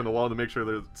the watch on the wall to make sure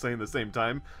they're saying the same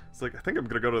time. It's like, I think I'm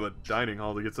gonna go to the dining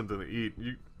hall to get something to eat.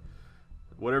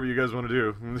 Whatever you guys want to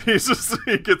do.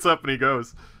 He gets up and he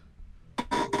goes.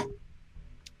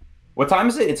 What time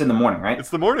is it? It's in the morning, right? It's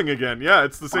the morning again. Yeah,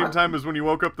 it's the same time as when you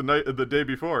woke up the day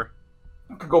before.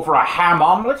 I could go for a ham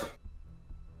omelet.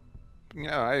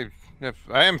 Yeah, if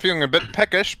I am feeling a bit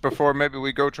peckish before maybe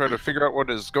we go try to figure out what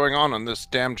is going on this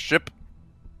damned ship.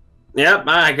 Yep,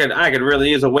 I could really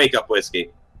use a wake-up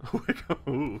whiskey.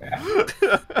 Ooh.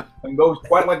 And goes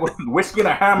quite like whiskey and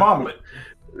a ham omelet.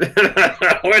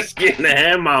 Whiskey and a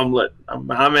ham omelet.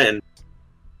 I'm in.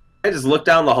 I just look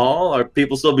down the hall. Are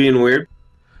people still being weird?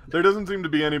 There doesn't seem to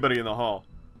be anybody in the hall.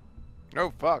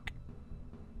 Oh, fuck.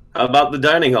 How about the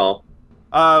dining hall?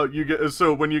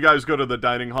 So when you guys go to the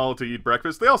dining hall to eat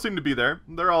breakfast, they all seem to be there.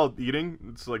 They're all eating.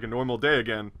 It's like a normal day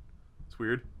again. It's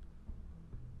weird.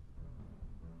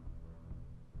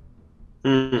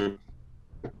 Yep.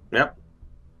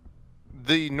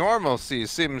 The normalcy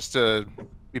seems to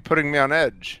be putting me on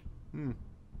edge. And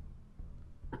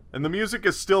the music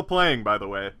is still playing, by the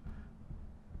way.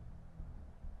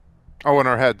 Oh, in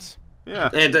our heads. Yeah.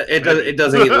 It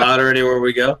doesn't get louder anywhere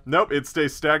we go. Nope, it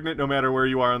stays stagnant no matter where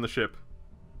you are on the ship.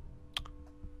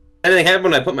 Anything happen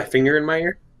when I put my finger in my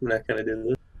ear? When I kind of did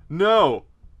this? No,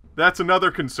 that's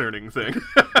another concerning thing.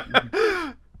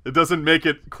 It doesn't make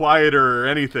it quieter or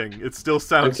anything. It still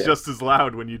sounds just as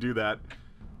loud when you do that.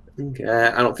 Okay,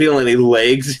 I don't feel any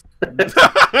legs.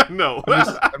 No. I'm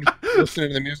just listening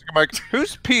to the music. I'm like,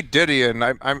 who's P. Diddy? And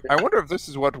I wonder if this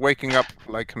is what waking up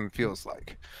like him feels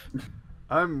like.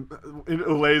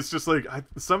 Lay's just like,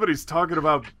 somebody's talking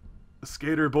about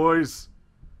skater boys.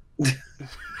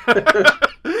 Well,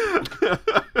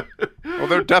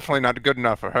 they're definitely not good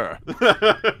enough for her.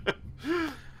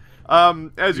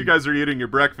 As you guys are eating your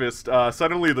breakfast,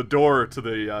 suddenly the door to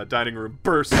the dining room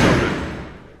bursts open.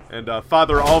 And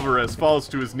Father Alvarez falls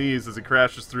to his knees as he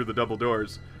crashes through the double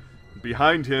doors.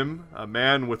 Behind him, a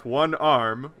man with one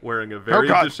arm, wearing a very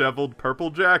disheveled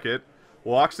purple jacket,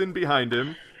 walks in behind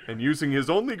him, and using his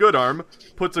only good arm,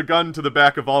 puts a gun to the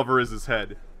back of Alvarez's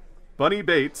head. Bunny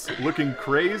Bates, looking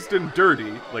crazed and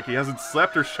dirty, like he hasn't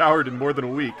slept or showered in more than a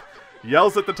week,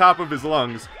 yells at the top of his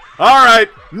lungs, "All right,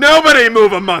 nobody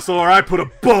move a muscle or I put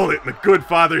a bullet in the good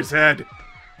father's head!"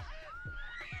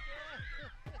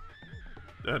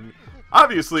 And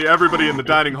obviously everybody in the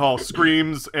dining hall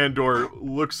screams and or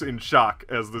looks in shock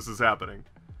as this is happening.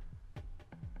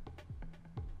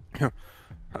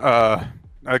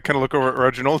 I kind of look over at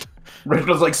Reginald.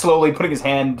 Reginald's like slowly putting his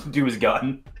hand to his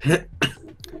gun.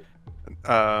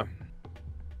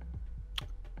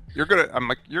 You're good at. I'm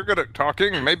like, you're good at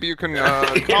talking. Maybe you can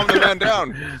calm the man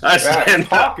down. I stand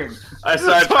talking. I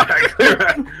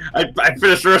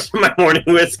finished the rest of my morning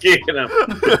whiskey. And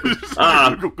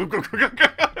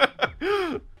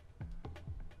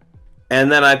and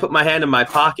then I put my hand in my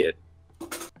pocket,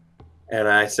 and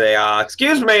I say,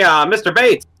 "Excuse me, Mr.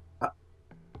 Bates.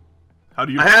 How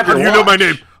do you know my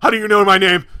name? How do you know my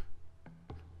name?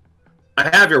 I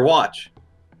have your watch."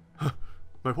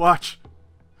 My watch.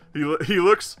 He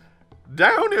looks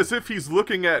down as if he's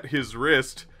looking at his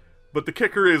wrist, but the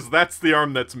kicker is that's the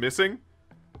arm that's missing.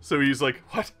 So he's like,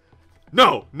 "What?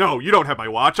 No, you don't have my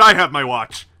watch. I have my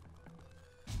watch."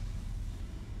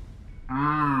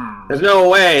 There's no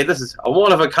way. This is a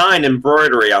one-of-a-kind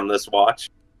embroidery on this watch.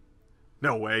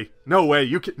 No way.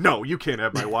 You can't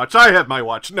have my watch. I have my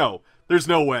watch. No, there's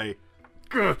no way.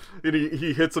 Ugh. And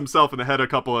he hits himself in the head a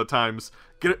couple of times.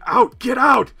 Get out! Get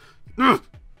out! Ugh.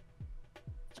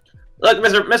 Look,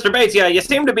 Mr. Bates, yeah, you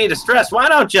seem to be distressed. Why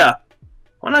don't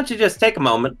you just take a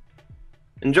moment,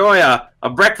 enjoy a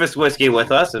breakfast whiskey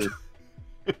with us, and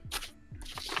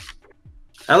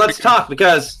let's talk,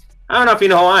 because I don't know if you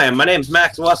know who I am. My name's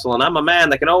Max Weasel, and I'm a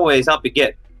man that can always help you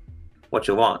get what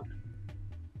you want.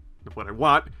 What I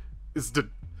want is to...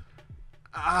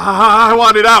 I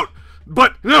want it out!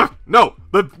 But, no!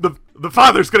 The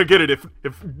father's gonna get it if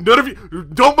none of you...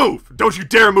 Don't move! Don't you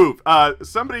dare move!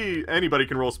 Anybody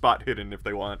can roll spot hidden if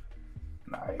they want.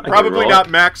 Probably not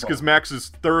Max, because Max is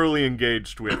thoroughly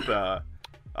engaged with,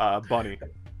 Bunny.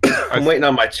 I'm waiting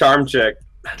on my charm check.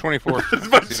 24.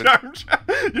 My charm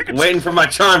check. Waiting for my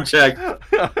charm check.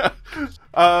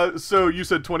 So you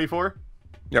said 24?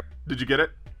 Yep. Did you get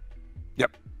it?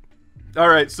 Yep.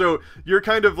 Alright, so you're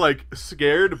kind of like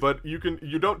scared, but you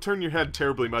don't turn your head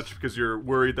terribly much because you're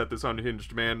worried that this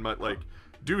unhinged man might like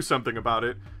do something about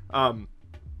it.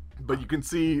 But you can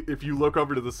see if you look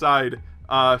over to the side,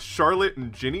 Charlotte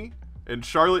and Ginny, and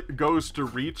Charlotte goes to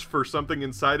reach for something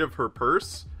inside of her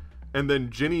purse, and then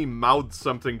Ginny mouths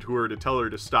something to her to tell her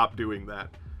to stop doing that.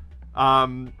 I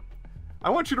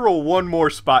want you to roll one more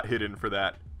spot hidden for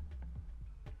that.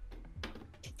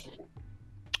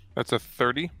 That's a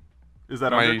 30. Is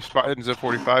that my under? spot hidden's a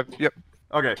 45? Yep.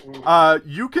 Okay.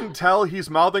 You can tell he's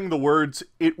mouthing the words,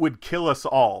 "It would kill us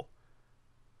all."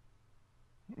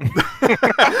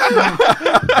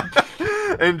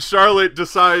 And Charlotte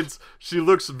decides, she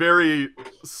looks very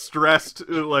stressed,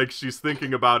 like she's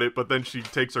thinking about it, but then she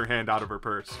takes her hand out of her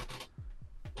purse.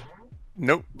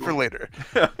 Note for later.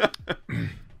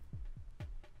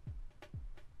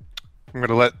 I'm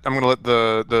gonna let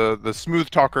the smooth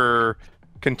talker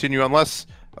continue, unless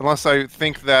I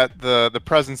think that the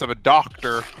presence of a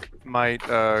doctor might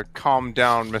calm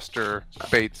down Mr.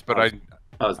 Bates, but I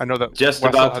know that just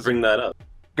Wessel about to bring that up.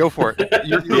 Go for it.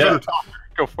 You're Yeah. the talker.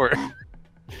 Go for it.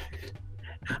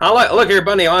 Look here,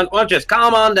 Bunny. Why don't you just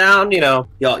calm on down? You know,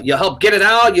 you'll help get it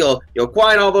out. You'll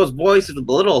quiet all those voices with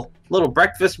a little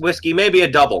breakfast whiskey, maybe a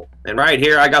double. And right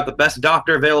here, I got the best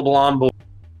doctor available on board.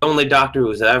 The only doctor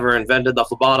who's ever invented the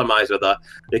phlebotomizer,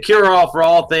 the cure-all for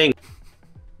all things.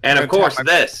 And of course,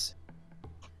 this.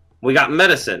 We got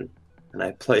medicine. And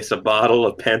I place a bottle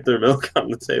of Panther milk on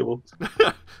the table.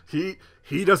 He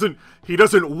doesn't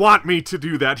want me to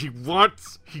do that.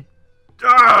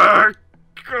 God,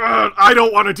 I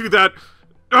don't want to do that.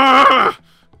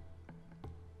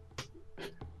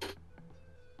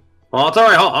 Well, it's all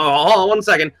right. Hold on 1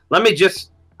 second.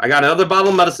 I got another bottle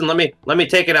of medicine. Let me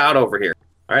take it out over here.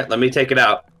 All right, let me take it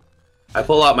out. I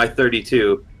pull out my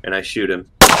 32 and I shoot him.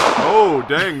 Oh,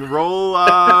 dang.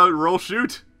 Roll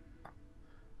shoot.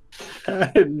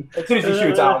 As soon as he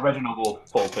shoots out, Reginald will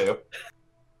pull too.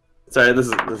 Sorry, this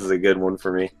is a good one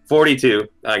for me. 42.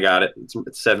 I got it.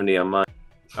 It's 70 on mine.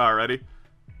 Alrighty.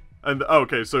 And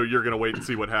okay, so you're gonna wait and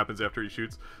see what happens after he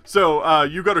shoots. So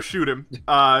you go to shoot him.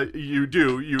 You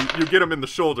do. You get him in the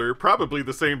shoulder, probably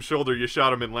the same shoulder you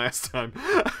shot him in last time.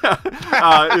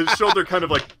 His shoulder kind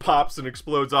of like pops and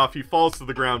explodes off. He falls to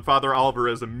the ground. Father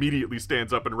Alvarez immediately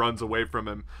stands up and runs away from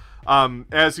him.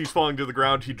 As he's falling to the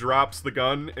ground, he drops the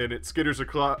gun and it skitters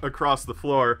across the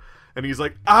floor. And he's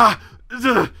like,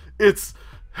 it's,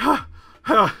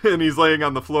 and he's laying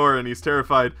on the floor and he's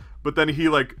terrified. But then he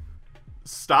like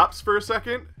stops for a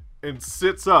second and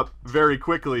sits up very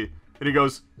quickly, and he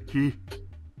goes, he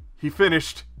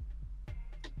finished.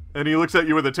 And he looks at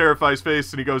you with a terrified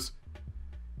face and he goes,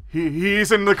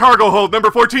 he's in the cargo hold, number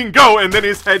 14, go! And then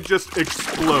his head just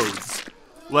explodes.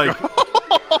 Like,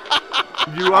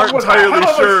 you aren't entirely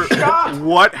sure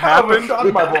what happened. Shot,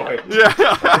 my boy. Yeah.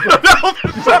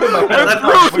 Went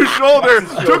through the shoulder,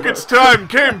 took its time,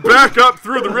 came back up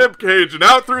through the rib cage and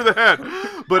out through the head.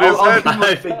 But his head.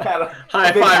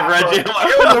 High five, Reggie. It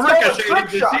was a ricochet.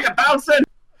 Did you see it bouncing?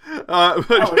 That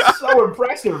was so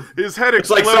impressive. His head It's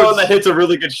explodes. like someone that hits a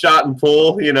really good shot and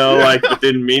pull, you know, like it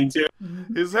didn't mean to.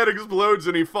 His head explodes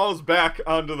and he falls back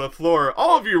onto the floor.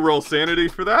 All of you roll sanity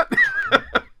for that.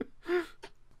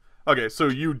 Okay, so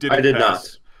you didn't I did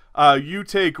pass. Not. You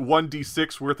take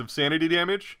 1d6 worth of sanity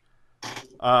damage.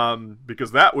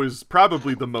 Because that was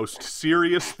probably the most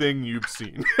serious thing you've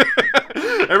seen.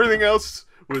 Everything else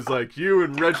was like you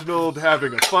and Reginald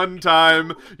having a fun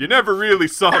time. You never really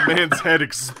saw a man's head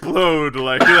explode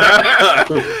like that.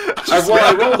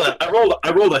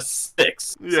 I rolled a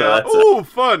 6. Yeah. So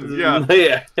fun. Yeah.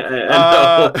 Yeah.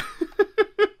 Yeah.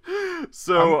 I'm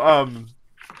so going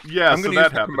to that use the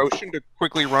happened. commotion to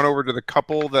quickly run over to the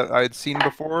couple that I had seen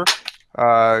before.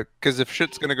 Because if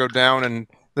shit's going to go down and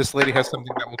this lady has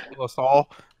something that will kill us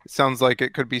all, it sounds like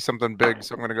it could be something big.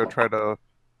 So I'm going to go try to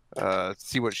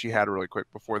see what she had really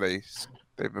quick before they've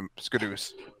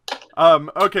skadoos.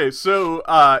 Okay, so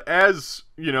as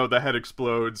you know, the head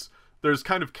explodes. There's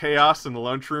kind of chaos in the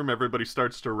lunchroom. Everybody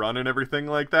starts to run and everything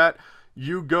like that.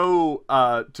 You go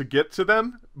to get to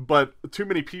them, but too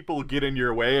many people get in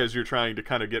your way as you're trying to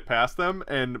kind of get past them.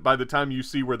 And by the time you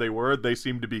see where they were, they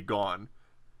seem to be gone.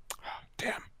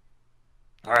 Damn.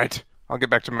 All right, I'll get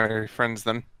back to my friends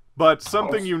then. But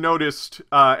something you noticed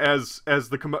as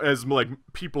like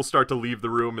people start to leave the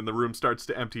room and the room starts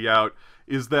to empty out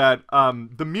is that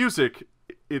the music,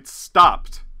 it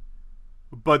stopped,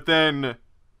 but then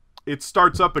it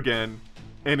starts up again,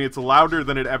 and it's louder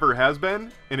than it ever has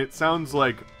been, and it sounds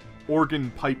like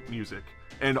organ pipe music,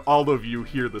 and all of you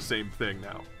hear the same thing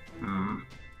now.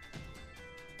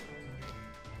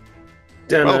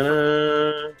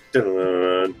 Well,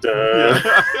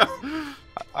 Yeah.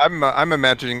 I'm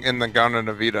imagining in the Ghana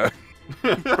Navita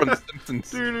from The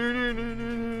Simpsons.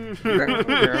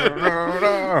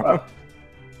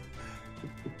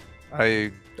 I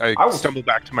stumble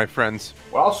back to my friends.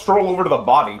 Well, I'll stroll over to the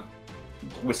body,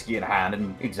 whiskey in hand,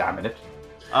 and examine it.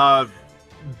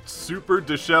 Super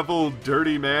disheveled,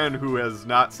 dirty man who has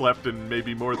not slept in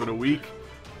maybe more than a week.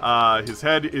 His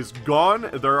head is gone.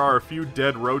 There are a few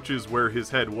dead roaches where his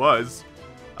head was.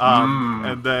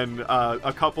 And then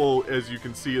a couple, as you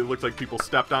can see, it looks like people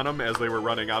stepped on him as they were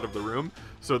running out of the room.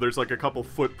 So there's like a couple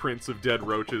footprints of dead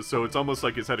roaches. So it's almost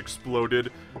like his head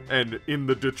exploded. And in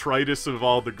the detritus of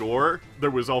all the gore, there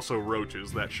was also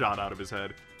roaches that shot out of his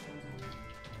head.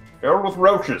 Filled with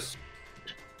roaches.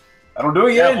 That'll do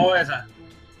it Yeah, again. boys.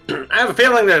 I have a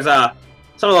feeling there's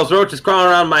some of those roaches crawling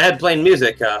around my head playing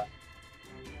music.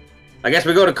 I guess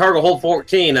we go to cargo hold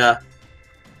 14. If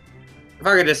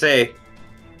I could just say,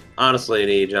 honestly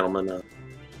to you, gentlemen,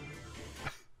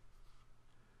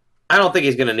 I don't think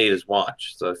he's going to need his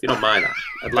watch. So if you don't mind,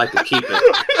 I'd like to keep it.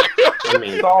 I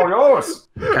mean, It's all yours.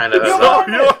 kind of. It's all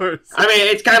yours. I mean,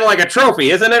 it's kind of like a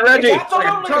trophy, isn't it, Reggie? It's Like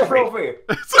absolutely a trophy.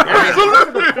 It's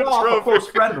absolutely a A close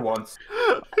trophy. friend once.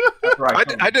 That's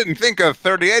right. I didn't think a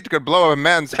 38 could blow a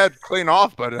man's head clean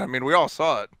off, but I mean, we all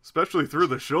saw it. Especially through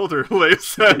the shoulder, Lace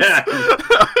says. Yeah.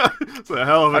 It's a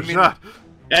hell of a shot.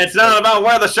 It's not about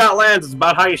where the shot lands; it's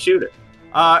about how you shoot it.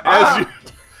 As you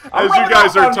I'm As you running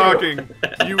guys off are on talking,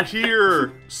 you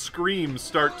hear screams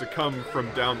start to come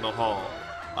from down the hall.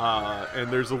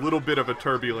 And there's a little bit of a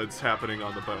turbulence happening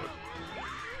on the boat.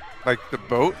 Like the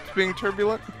boat being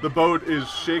turbulent? The boat is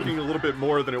shaking a little bit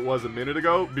more than it was a minute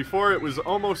ago. Before, it was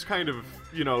almost kind of,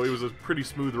 you know, it was a pretty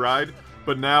smooth ride.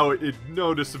 But now it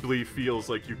noticeably feels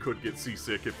like you could get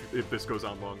seasick if this goes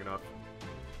on long enough.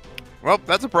 Well,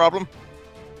 that's a problem.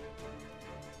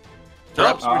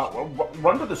 Well,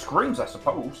 run to the screams, I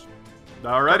suppose.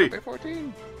 Alrighty. Bay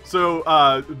 14.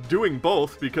 So, doing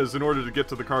both, because in order to get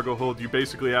to the cargo hold, you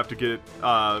basically have to get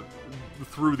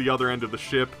through the other end of the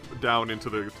ship down into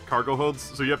the cargo holds.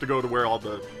 So you have to go to where all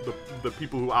the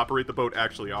people who operate the boat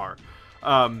actually are.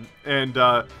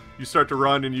 You start to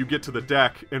run and you get to the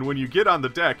deck, and when you get on the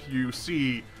deck, you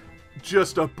see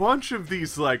just a bunch of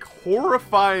these, like,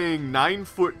 horrifying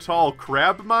 9-foot-tall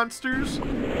crab monsters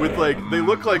with, like, they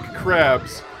look like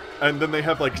crabs, and then they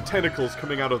have, like, tentacles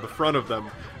coming out of the front of them,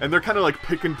 and they're kind of, like,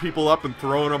 picking people up and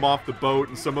throwing them off the boat,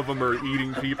 and some of them are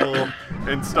eating people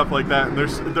and stuff like that,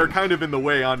 and they're kind of in the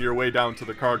way on your way down to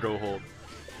the cargo hold.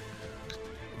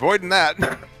 Avoiding that.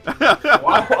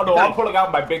 Well, I'm pulling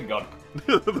out my big gun.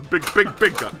 The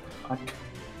big gun.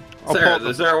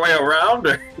 Is there a way around?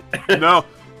 Or? No,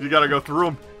 you gotta go through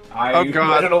them. Oh,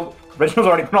 God. Reginald's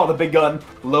already put on the big gun,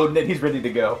 loading it, he's ready to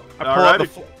go.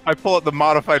 I pull out the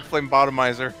modified flame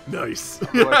bottomizer. Nice.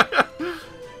 You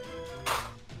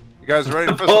guys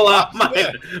ready for Pull out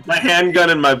my handgun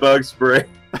and my bug spray.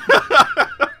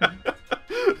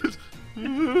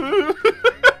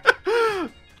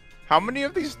 How many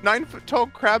of these 9-foot-tall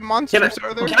crab monsters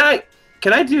are there?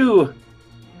 Can I do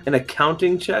an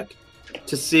accounting check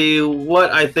to see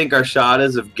what I think our shot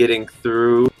is of getting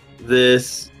through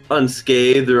this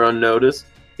unscathed or unnoticed?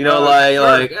 You know,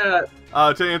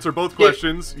 To answer both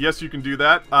questions, yes, you can do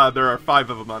that. There are 5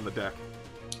 of them on the deck.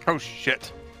 Oh,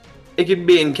 shit. It could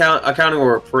be accounting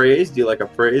or appraised. Do you like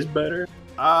appraised better?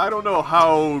 I don't know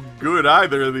how good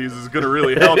either of these is going to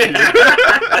really help you.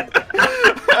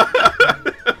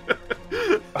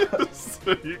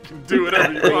 So you can do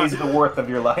whatever you want. Raise the worth of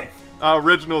your life.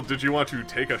 Reginald, did you want to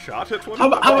take a shot at one? How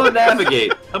about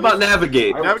navigate? How about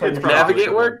navigate?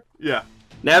 Navigate work? Yeah.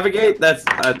 Navigate? That's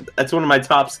one of my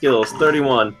top skills.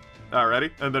 31.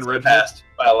 Alrighty, and then So Reginald? passed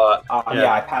by a lot.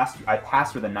 Yeah, I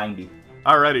passed with a 90.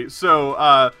 Alrighty, so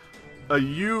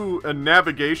a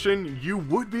navigation, you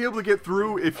would be able to get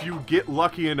through if you get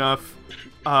lucky enough.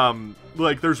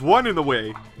 Like, there's one in the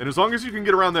way, and as long as you can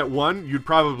get around that one, you'd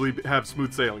probably have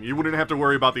smooth sailing. You wouldn't have to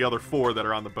worry about the other 4 that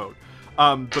are on the boat.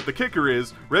 But the kicker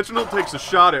is, Reginald takes a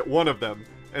shot at one of them,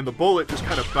 and the bullet just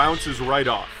kind of bounces right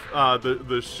off.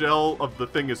 The shell of the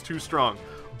thing is too strong.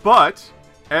 But,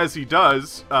 as he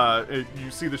does,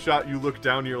 you see the shot, you look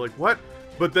down, and you're like, what?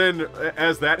 But then,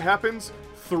 as that happens,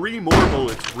 3 more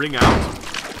bullets ring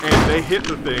out, and they hit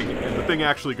the thing, and the thing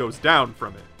actually goes down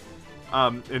from it.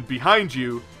 And behind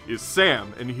you is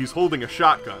Sam, and he's holding a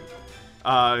shotgun.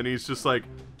 And he's just like,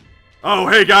 oh,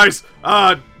 hey guys,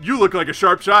 you look like a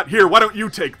sharp shot. Here, why don't you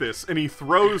take this? And he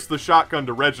throws the shotgun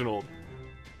to Reginald.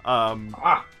 And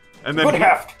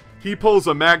then he pulls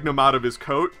a magnum out of his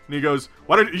coat, and he goes,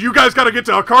 why don't you guys gotta get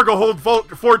to a cargo hold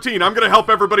 14. I'm gonna help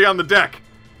everybody on the deck.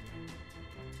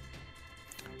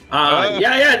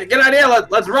 Yeah, good idea.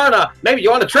 Let's run. Maybe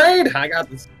you want to trade? I got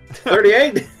this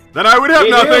 38. Then I would have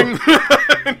nothing.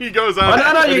 And he goes on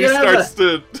and he starts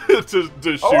to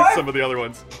shoot some of the other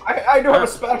ones. I do have a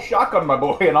special shotgun, my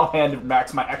boy, and I'll hand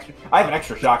Max my extra. I have an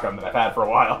extra shotgun that I've had for a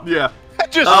while. Yeah.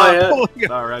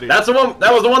 Alrighty. That's the one.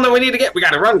 That was the one that we need to get. We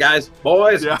got to run, guys,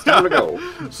 boys. Yeah. It's time to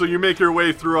go. So you make your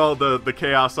way through all the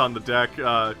chaos on the deck.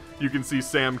 You can see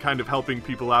Sam kind of helping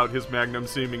people out. His magnum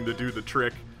seeming to do the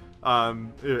trick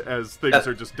as things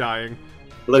are just dying.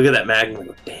 Look at that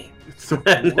magnum. Dang. It's so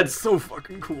cool. It's so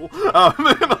fucking cool.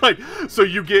 So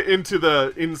you get into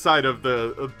the inside of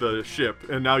the ship,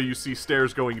 and now you see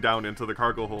stairs going down into the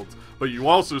cargo holds. But you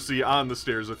also see on the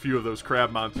stairs a few of those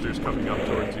crab monsters coming up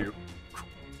towards you.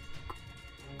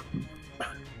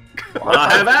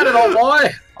 Have at it, old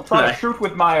boy. I'll try to shoot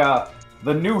with my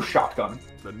the new shotgun.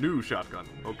 The new shotgun.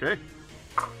 Okay.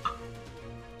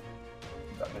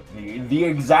 The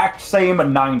exact same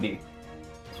 90.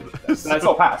 That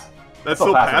still pass. That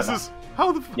still passes?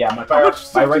 How the yeah, my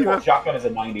rifle shotgun is a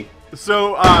 90.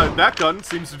 So, that gun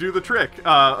seems to do the trick.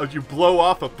 You blow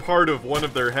off a part of one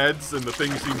of their heads, and the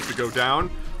thing seems to go down.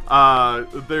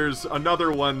 There's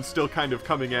another one still kind of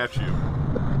coming at you.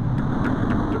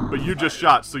 But you just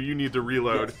shot, so you need to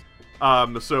reload.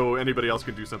 Yes. So anybody else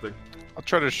can do something. I'll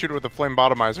try to shoot it with a flame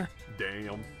bottomizer.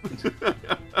 Damn.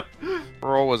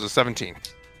 Roll was a 17.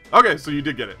 Okay, so you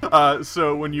did get it.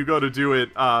 So when you go to do it,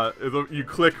 you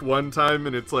click one time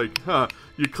and it's like, huh.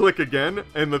 You click again,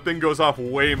 and the thing goes off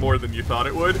way more than you thought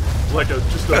it would. Like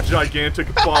just a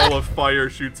gigantic ball of fire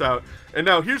shoots out. And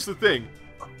now here's the thing.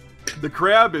 The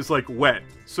crab is like wet,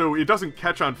 so it doesn't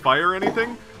catch on fire or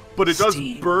anything, but it does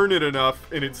burn it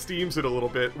enough, and it steams it a little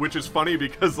bit, which is funny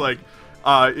because like,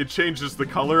 it changes the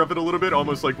color of it a little bit,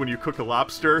 almost like when you cook a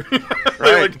lobster. They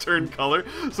Right. like turn color.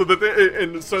 So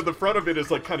that so the front of it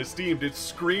is like kind of steamed. It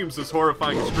screams this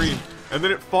horrifying scream, and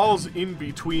then it falls in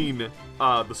between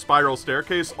the spiral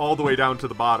staircase all the way down to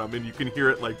the bottom, and you can hear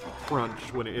it like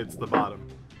crunch when it hits the bottom.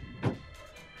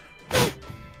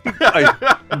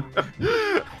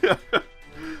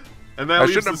 And that I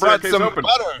leaves should the have brought staircase some open.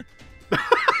 butter.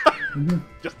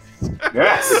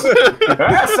 Yes!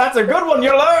 Yes, that's a good one,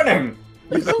 you're learning!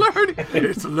 It's learning.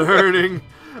 It's learning.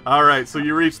 All right, so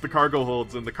you reach the cargo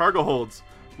holds, and the cargo holds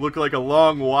look like a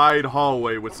long, wide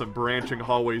hallway with some branching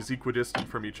hallways equidistant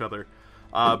from each other.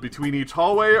 Between each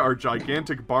hallway are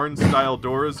gigantic barn-style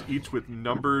doors, each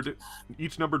numbered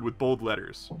with bold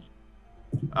letters.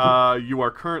 You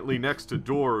are currently next to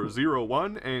door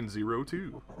 01 and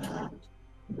 02.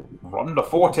 Run to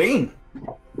 14.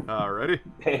 Alrighty.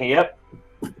 Yep.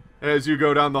 As you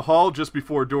go down the hall, just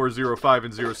before door 05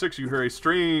 and 06, you hear a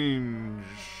strange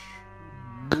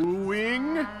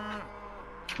mooing.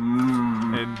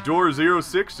 And door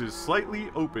 06 is slightly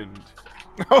opened.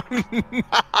 Oh, no.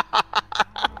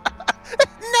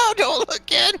 No, don't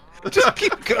look in. Just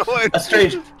keep going. A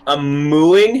strange,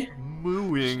 mooing.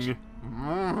 Mooing.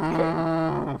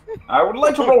 I would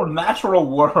like to roll natural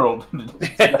world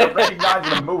to recognize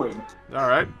the mooing.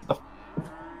 Alright.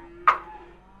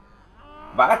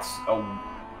 That's a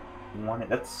 1.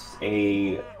 That's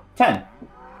a 10.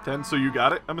 10, so you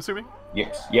got it, I'm assuming?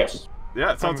 Yes, yes.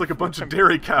 Yeah, it sounds like a bunch of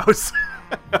dairy cows.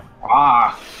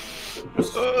 Ah,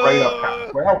 just straight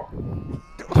up. Well,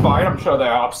 fine. I'm sure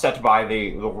they're upset by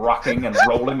the rocking and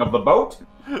rolling of the boat.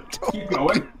 Keep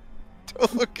going.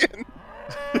 Don't look in.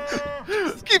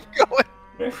 Just keep going.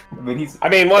 I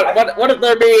mean, what if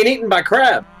they're being eaten by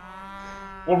crab?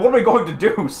 Well, what are we going to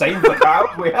do? Save the cows?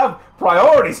 We have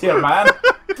priorities here, man.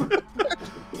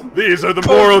 These are the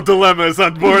moral dilemmas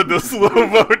on board the slow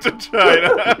boat to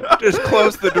China. Just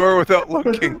close the door without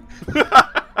looking.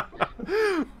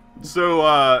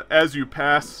 So, as you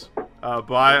pass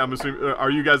by, I'm assuming, are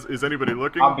you guys, is anybody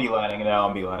looking? I'm beelining now.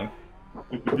 I'm beelining.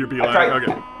 You're beelining,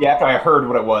 okay. Yeah, after I heard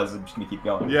what it was, I'm just gonna keep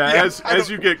going. Yeah, as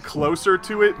you get closer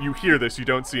to it, you hear this, you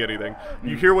don't see anything.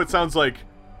 You hear what sounds like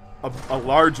a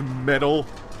large metal,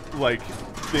 like,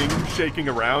 thing shaking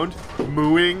around,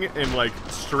 mooing, and, like,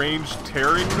 strange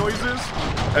tearing noises,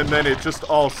 and then it just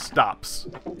all stops.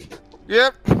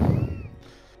 Yep.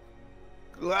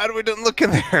 Glad we didn't look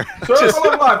in there.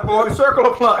 Circle of life, boy. Circle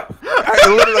of life. I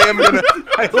literally am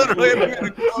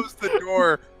gonna close the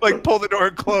door, like pull the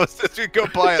door closed as we go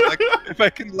by it. Like if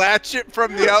I can latch it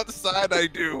from the outside, I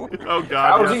do. Oh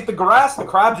god. Cows eat the grass, the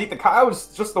crabs eat the cows.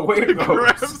 It's just the way it goes.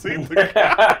 Crabs eat the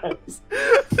cows.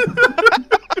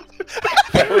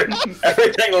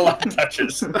 Everything the light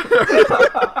touches.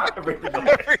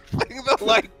 Everything the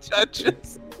light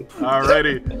touches.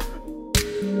 Alrighty.